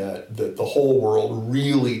internet that the whole world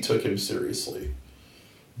really took him seriously.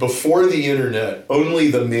 Before the internet,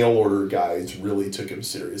 only the mail order guys really took him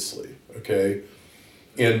seriously, okay?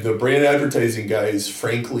 And the brand advertising guys,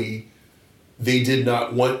 frankly, they did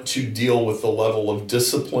not want to deal with the level of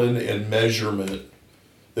discipline and measurement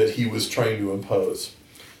that he was trying to impose.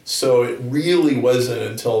 So it really wasn't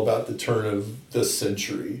until about the turn of this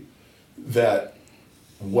century that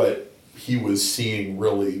what he was seeing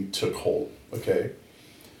really took hold, okay?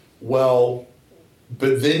 Well,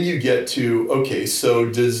 but then you get to, okay, so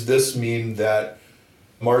does this mean that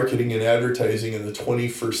marketing and advertising in the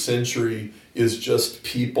 21st century is just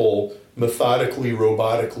people methodically,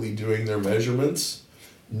 robotically doing their measurements?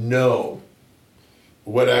 No.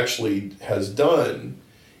 What actually has done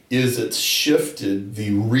is it's shifted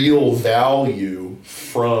the real value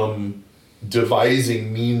from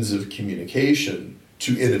devising means of communication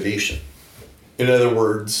to innovation. In other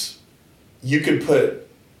words, you could put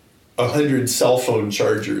 100 cell phone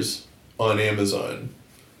chargers on Amazon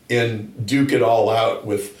and duke it all out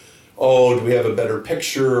with oh, do we have a better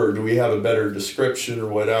picture or do we have a better description or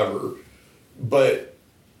whatever? But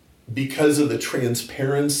because of the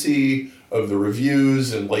transparency of the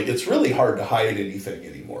reviews and like, it's really hard to hide anything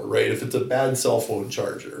anymore, right? If it's a bad cell phone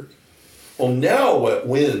charger. Well, now what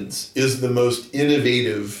wins is the most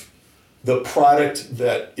innovative, the product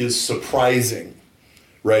that is surprising,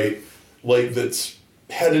 right? Like that's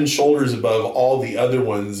head and shoulders above all the other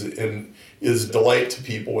ones and is delight to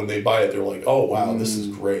people when they buy it. They're like, oh, wow, this is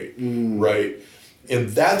great, right? And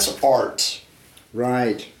that's art.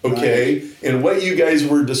 Right. Okay? Right. And what you guys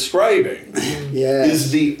were describing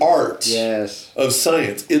is the art of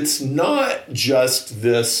science. It's not just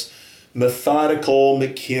this methodical,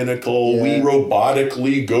 mechanical, we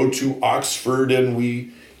robotically go to Oxford and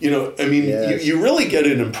we, you know, I mean, you really get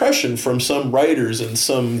an impression from some writers and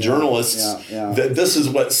some journalists that this is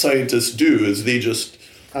what scientists do, is they just...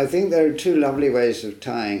 I think there are two lovely ways of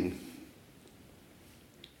tying.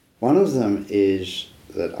 One of them is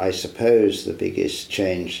that I suppose the biggest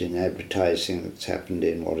change in advertising that's happened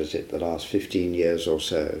in, the last 15 years or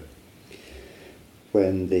so,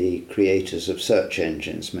 when the creators of search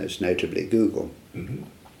engines, most notably Google,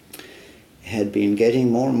 had been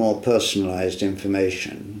getting more and more personalized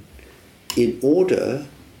information in order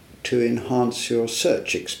to enhance your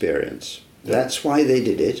search experience. That's why they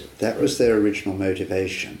did it. That was their original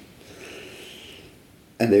motivation.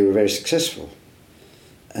 And they were very successful.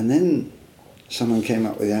 And then someone came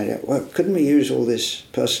up with the idea, well, couldn't we use all this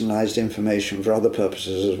personalized information for other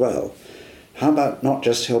purposes as well? How about not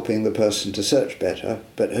just helping the person to search better,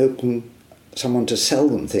 but helping someone to sell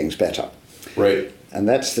them things better? Right. And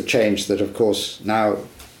that's the change that, of course, now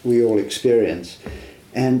we all experience.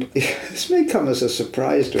 And this may come as a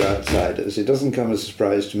surprise to outsiders. It doesn't come as a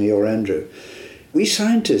surprise to me or Andrew. We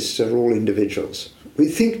scientists are all individuals. We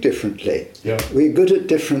think differently. Yeah. We're good at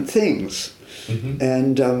different things.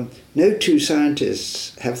 And no two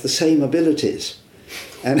scientists have the same abilities.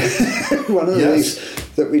 And one of the things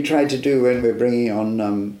that we try to do when we're bringing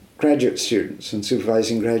on graduate students and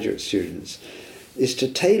supervising graduate students is to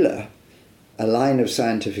tailor a line of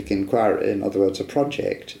scientific inquiry, in other words, a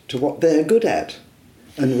project, to what they're good at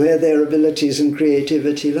and where their abilities and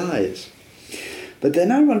creativity lies. But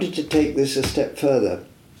then I wanted to take this a step further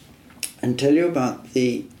and tell you about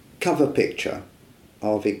the cover picture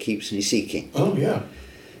of It Keeps Me Seeking. Oh, yeah.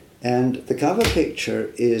 And the cover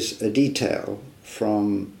picture is a detail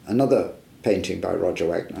from another painting by Roger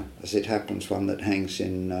Wagner, as it happens, one that hangs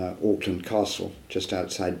in Auckland Castle, just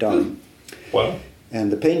outside Durham. Wow.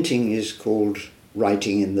 And the painting is called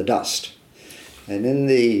Writing in the Dust. And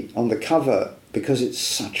on the cover, because it's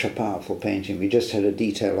such a powerful painting, we just had a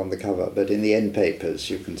detail on the cover, but in the end papers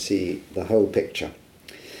you can see the whole picture.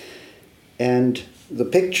 And the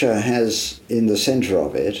picture has, in the centre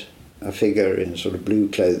of it, a figure in sort of blue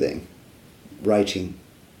clothing, writing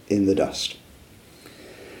in the dust.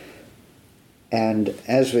 And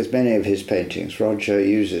as with many of his paintings, Roger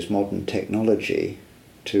uses modern technology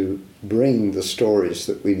to bring the stories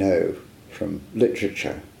that we know from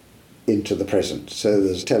literature into the present. So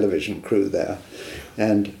there's a television crew there,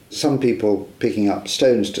 and some people picking up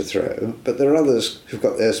stones to throw, but there are others who've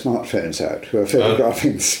got their smartphones out who are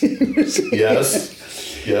photographing the scenes.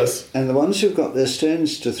 Yes. And the ones who've got their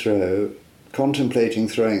stones to throw, contemplating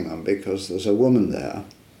throwing them because there's a woman there.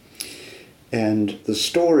 And the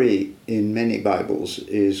story in many Bibles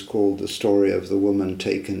is called the story of the woman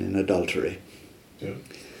taken in adultery. Yeah.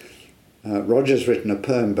 Roger's written a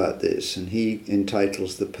poem about this, and he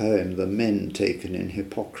entitles the poem The Men Taken in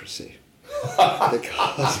Hypocrisy.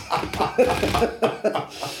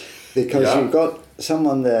 Because you've got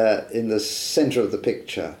someone there in the centre of the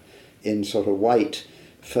picture in sort of white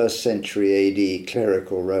 1st century AD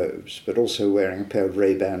clerical robes, but also wearing a pair of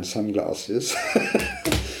Ray-Ban sunglasses.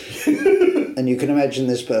 And you can imagine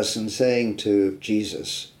this person saying to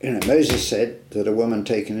Jesus, you know, Moses said that a woman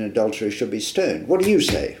taken in adultery should be stoned. What do you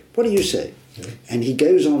say? What do you say? Yeah. And he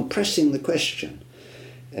goes on pressing the question.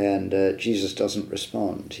 And Jesus doesn't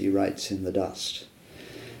respond. He writes in the dust.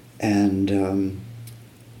 And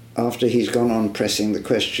after he's gone on pressing the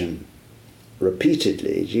question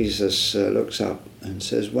repeatedly, Jesus looks up and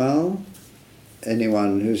says, well,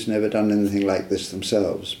 anyone who's never done anything like this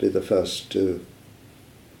themselves, be the first to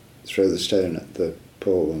throw the stone at the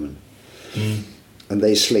poor woman. And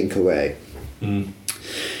they slink away.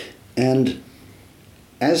 And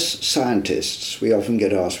as scientists, we often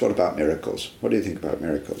get asked, what about miracles? What do you think about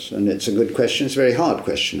miracles? And it's a good question. It's a very hard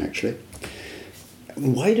question, actually.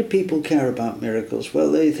 Why do people care about miracles?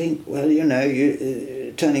 Well, they think, well, you know,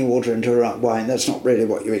 turning water into wine, that's not really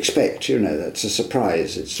what you expect, that's a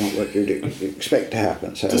surprise. It's not what you expect to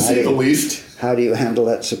happen. So to say the least. How do you handle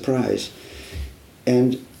that surprise?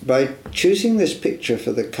 And by choosing this picture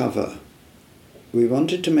for the cover, we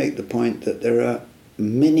wanted to make the point that there are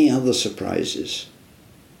many other surprises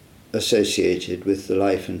associated with the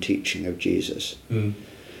life and teaching of Jesus. Mm.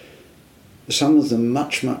 Some of them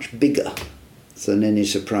much, much bigger than any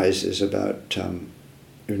surprises about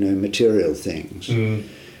material things. Mm.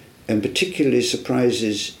 And particularly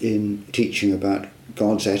surprises in teaching about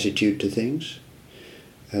God's attitude to things,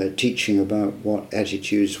 teaching about what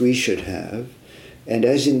attitudes we should have, and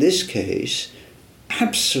as in this case,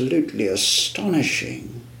 absolutely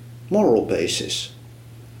astonishing moral basis.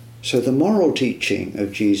 So the moral teaching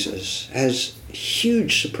of Jesus has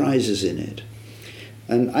huge surprises in it.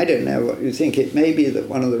 And I don't know what you think. It may be that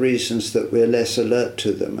one of the reasons that we're less alert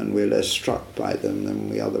to them and we're less struck by them than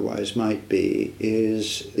we otherwise might be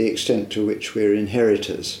is the extent to which we're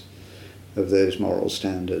inheritors of those moral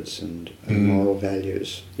standards and moral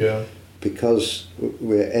values. Yeah. Because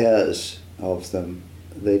we're heirs of them,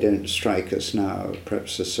 they don't strike us now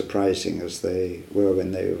perhaps as surprising as they were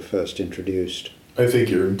when they were first introduced. I think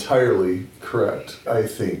you're entirely correct. I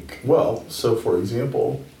think, so for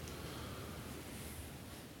example,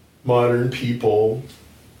 modern people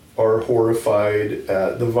are horrified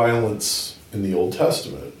at the violence in the Old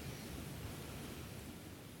Testament.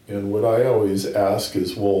 And what I always ask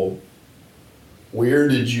is, where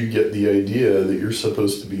did you get the idea that you're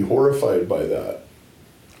supposed to be horrified by that?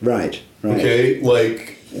 Right. Okay,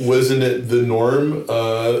 wasn't it the norm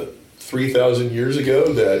 3,000 years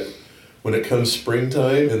ago that when it comes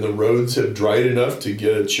springtime and the roads have dried enough to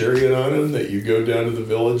get a chariot on them, that you go down to the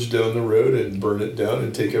village down the road and burn it down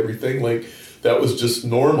and take everything? That was just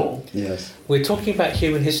normal. Yes. We're talking about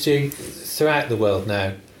human history throughout the world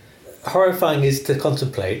now. Horrifying is to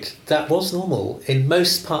contemplate. That was normal in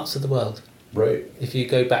most parts of the world. Right. If you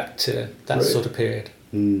go back to that sort of period.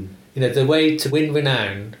 Mm. The way to win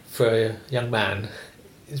renown for a young man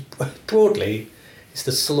is broadly is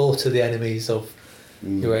to slaughter the enemies of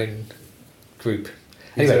your own group.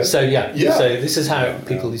 Anyway, exactly. So this is how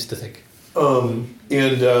people used to think.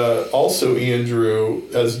 And also, Andrew,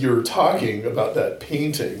 as you were talking about that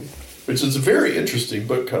painting, which is a very interesting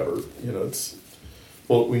book cover,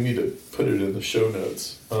 we need to put it in the show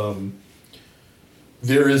notes.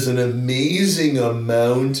 There is an amazing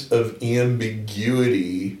amount of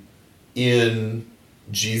ambiguity in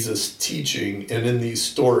Jesus' teaching and in these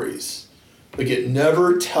stories. It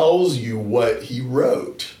never tells you what he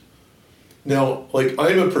wrote. Now,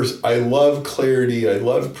 I'm a person, I love clarity, I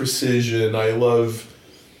love precision, I love,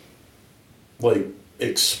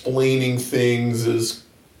 explaining things as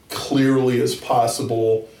clearly as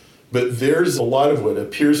possible, but there's a lot of what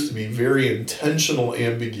appears to be very intentional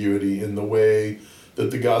ambiguity in the way that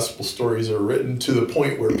the gospel stories are written, to the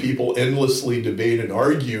point where people endlessly debate and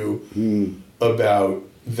argue about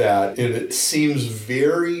that. And it seems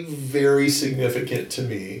very, very significant to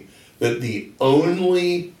me that the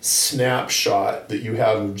only snapshot that you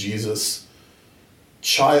have of Jesus'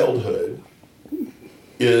 childhood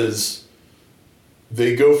is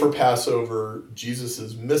they go for Passover, Jesus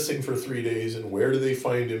is missing for 3 days, and where do they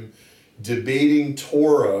find him? Debating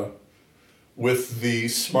Torah with the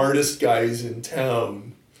smartest guys in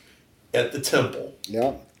town at the temple.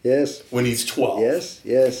 Yeah, yes. When he's 12.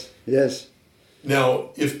 Yes. Now,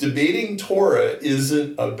 if debating Torah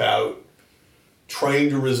isn't about trying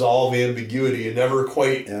to resolve ambiguity and never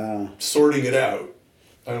quite sorting it out,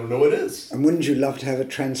 I don't know what is. And wouldn't you love to have a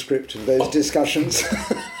transcript of those discussions?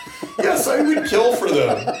 Yes, I would kill for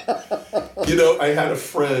them. I had a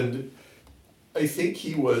friend, I think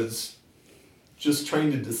he was just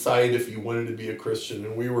trying to decide if he wanted to be a Christian,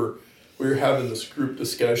 and we were having this group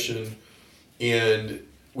discussion, and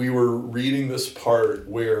we were reading this part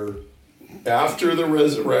where after the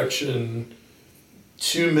resurrection,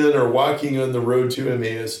 2 men are walking on the road to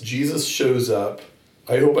Emmaus. Jesus shows up.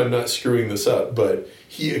 I hope I'm not screwing this up, but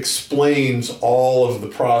he explains all of the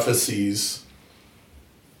prophecies,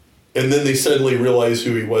 and then they suddenly realize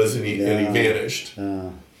who he was, and he vanished.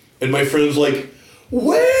 And my friend was like,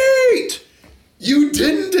 wait! You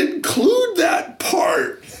didn't include that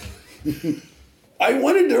part! I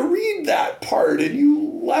wanted to read that part, and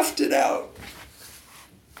you left it out.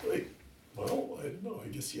 I don't know. I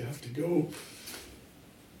guess you have to go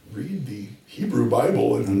read the Hebrew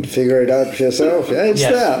Bible and figure it out for yourself. Yeah, it's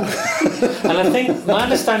there. And I think my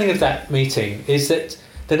understanding of that meeting is that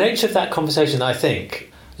the nature of that conversation, I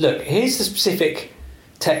think, look, here's the specific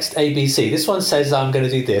text ABC. This one says I'm going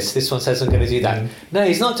to do this. This one says I'm going to do that. No,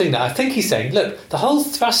 he's not doing that. I think he's saying, look, the whole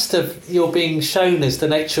thrust of your being shown as the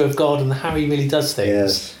nature of God and how he really does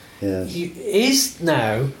things is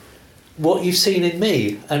now what you've seen in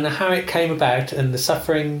me and how it came about and the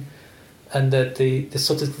suffering and the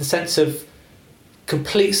sort of the sense of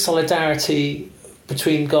complete solidarity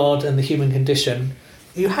between God and the human condition.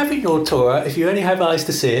 You have in your Torah if you only have eyes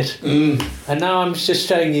to see it. And now I'm just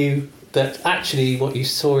showing you that actually what you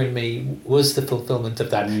saw in me was the fulfillment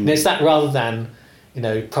of that. And it's that rather than,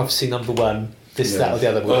 prophecy number one, this, that, or the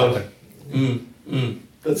other will happen.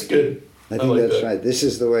 That's good. I think that's right. This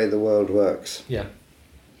is the way the world works. Yeah.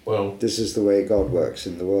 Well, this is the way God works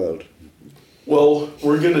in the world. Well,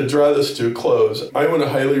 we're going to draw this to a close. I want to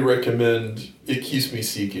highly recommend It Keeps Me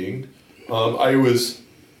Seeking.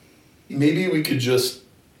 Maybe we could just,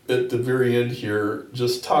 at the very end here,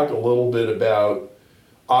 just talk a little bit about,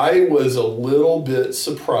 I was a little bit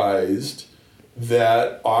surprised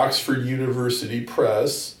that Oxford University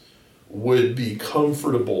Press would be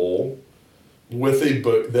comfortable with a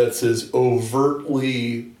book that's as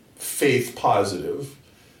overtly faith positive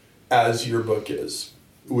as your book is.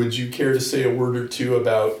 Would you care to say a word or two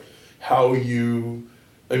about how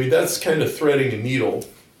that's kind of threading a needle,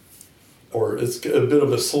 or it's a bit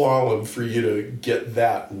of a slalom for you to get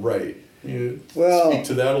that right. Speak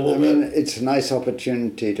to that a little bit? It's a nice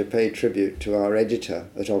opportunity to pay tribute to our editor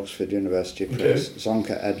at Oxford University Press,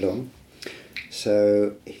 Zonke Adlung.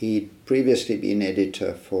 So he'd previously been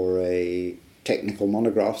editor for a technical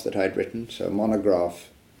monograph that I'd written. So a monograph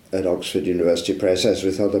at Oxford University Press, as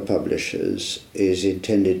with other publishers, is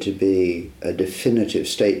intended to be a definitive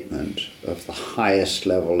statement of the highest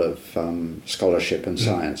level of scholarship and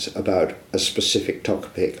science about a specific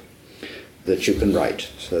topic that you can write.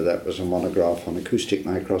 So that was a monograph on acoustic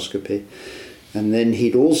microscopy. And then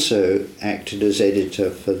he'd also acted as editor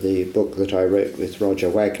for the book that I wrote with Roger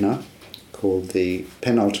Wagner called The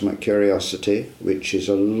Penultimate Curiosity, which is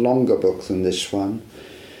a longer book than this one.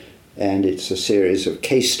 And it's a series of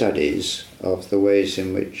case studies of the ways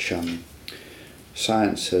in which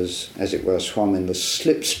science has, as it were, swum in the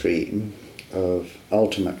slipstream of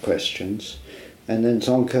ultimate questions. And then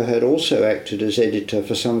Zonke had also acted as editor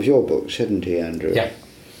for some of your books, hadn't he, Andrew? Yeah.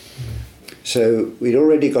 So we'd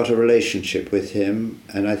already got a relationship with him,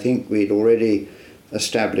 and I think we'd already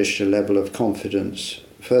established a level of confidence,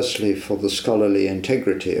 firstly for the scholarly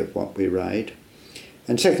integrity of what we write,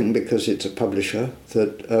 and second, because it's a publisher,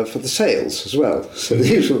 that for the sales as well. So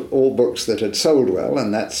these were all books that had sold well,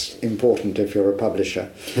 and that's important if you're a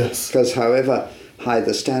publisher. Yes. Because however high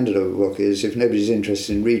the standard of a book is, if nobody's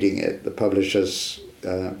interested in reading it, the publishers,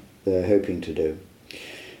 they're hoping to do.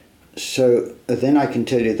 So then I can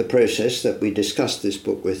tell you the process that we discussed this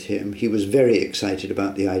book with him. He was very excited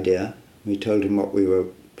about the idea. We told him what we were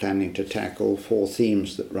planning to tackle, 4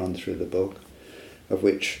 themes that run through the book, of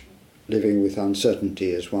which living with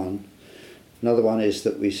uncertainty is one. Another one is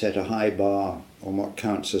that we set a high bar on what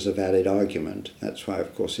counts as a valid argument. That's why,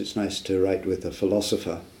 of course, it's nice to write with a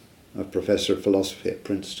philosopher, a professor of philosophy at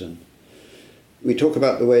Princeton. We talk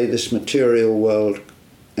about the way this material world,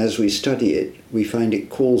 as we study it, we find it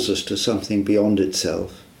calls us to something beyond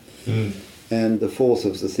itself. And the 4th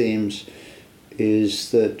of the themes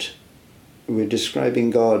is that we're describing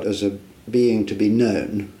God as a being to be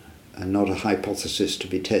known and not a hypothesis to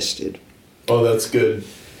be tested. Oh, that's good.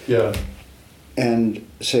 Yeah. And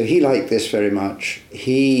so he liked this very much.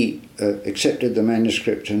 He accepted the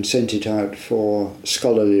manuscript and sent it out for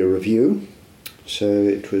scholarly review. So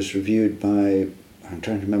it was reviewed by, I'm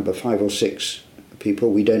trying to remember, 5 or 6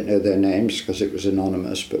 people. We don't know their names because it was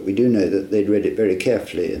anonymous, but we do know that they'd read it very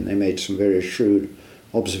carefully and they made some very shrewd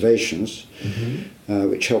observations,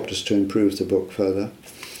 which helped us to improve the book further.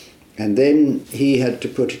 And then he had to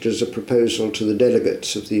put it as a proposal to the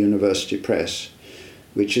delegates of the University Press,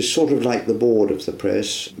 which is sort of like the board of the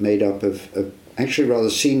press, made up of actually rather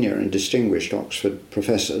senior and distinguished Oxford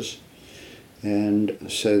professors.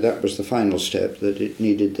 And so that was the final step, that it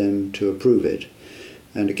needed them to approve it.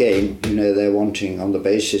 And again, they're wanting, on the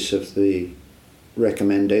basis of the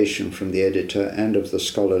recommendation from the editor and of the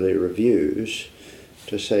scholarly reviews,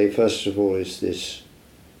 to say, first of all, is this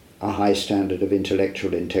a high standard of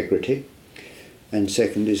intellectual integrity? And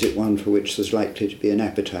second, is it one for which there's likely to be an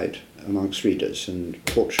appetite amongst readers? And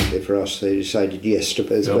fortunately for us, they decided yes to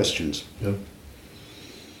both questions. Yeah.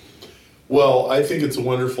 Well, I think it's a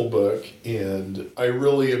wonderful book, and I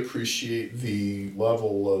really appreciate the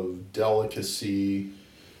level of delicacy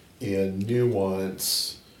and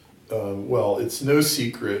nuance. It's no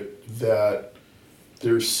secret that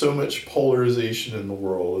there's so much polarization in the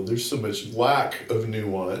world, and there's so much lack of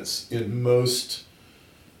nuance in most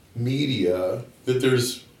media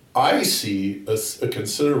that I see a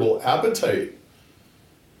considerable appetite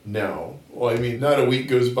now. Well, I mean, not a week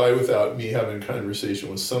goes by without me having a conversation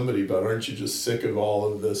with somebody about, aren't you just sick of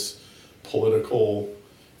all of this political,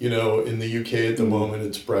 in the UK at the moment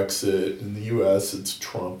it's Brexit, in the US it's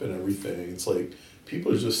Trump and everything. It's like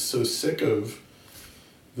people are just so sick of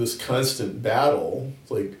this constant battle.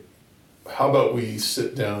 Like, how about we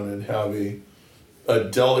sit down and have a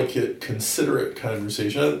delicate, considerate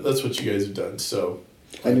conversation? That's what you guys have done. So,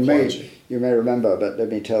 and you may remember, but let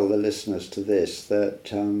me tell the listeners to this,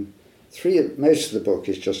 that most of the book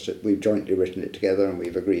is just that we've jointly written it together and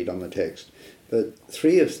we've agreed on the text. But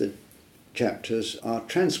 3 of the chapters are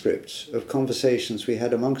transcripts of conversations we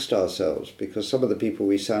had amongst ourselves, because some of the people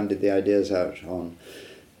we sounded the ideas out on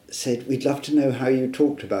said, we'd love to know how you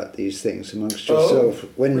talked about these things amongst yourself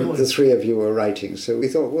when really? The 3 of you were writing. So we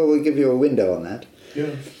thought, well, we'll give you a window on that.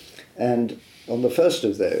 Yeah. And on the first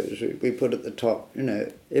of those, we put at the top,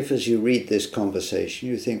 if as you read this conversation,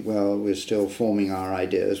 you think, well, we're still forming our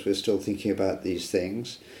ideas, we're still thinking about these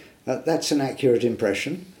things, that's an accurate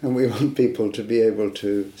impression, and we want people to be able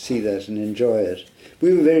to see that and enjoy it.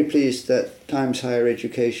 We were very pleased that Times Higher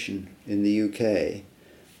Education in the UK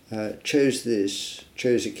chose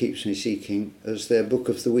It Keeps Me Seeking as their book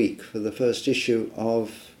of the week for the first issue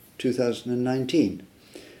of 2019.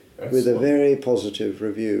 Excellent. With a very positive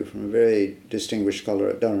review from a very distinguished scholar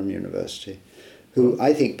at Durham University, who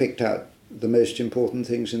I think picked out the most important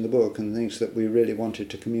things in the book and things that we really wanted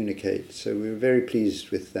to communicate. So we were very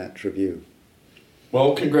pleased with that review.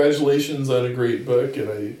 Well, congratulations on a great book,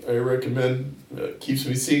 and I recommend Keeps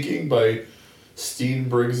Me Seeking by Steen,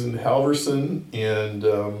 Briggs, and Halverson, and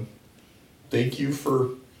thank you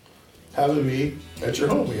for having me at your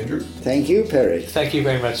home, Andrew. Thank you, Perry. Thank you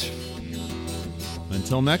very much.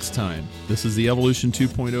 Until next time, this is the Evolution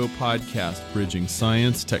 2.0 podcast, bridging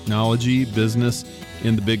science, technology, business,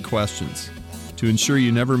 and the big questions. To ensure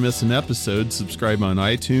you never miss an episode, subscribe on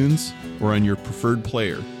iTunes or on your preferred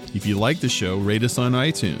player. If you like the show, rate us on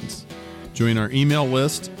iTunes. Join our email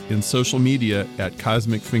list and social media at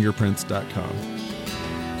cosmicfingerprints.com.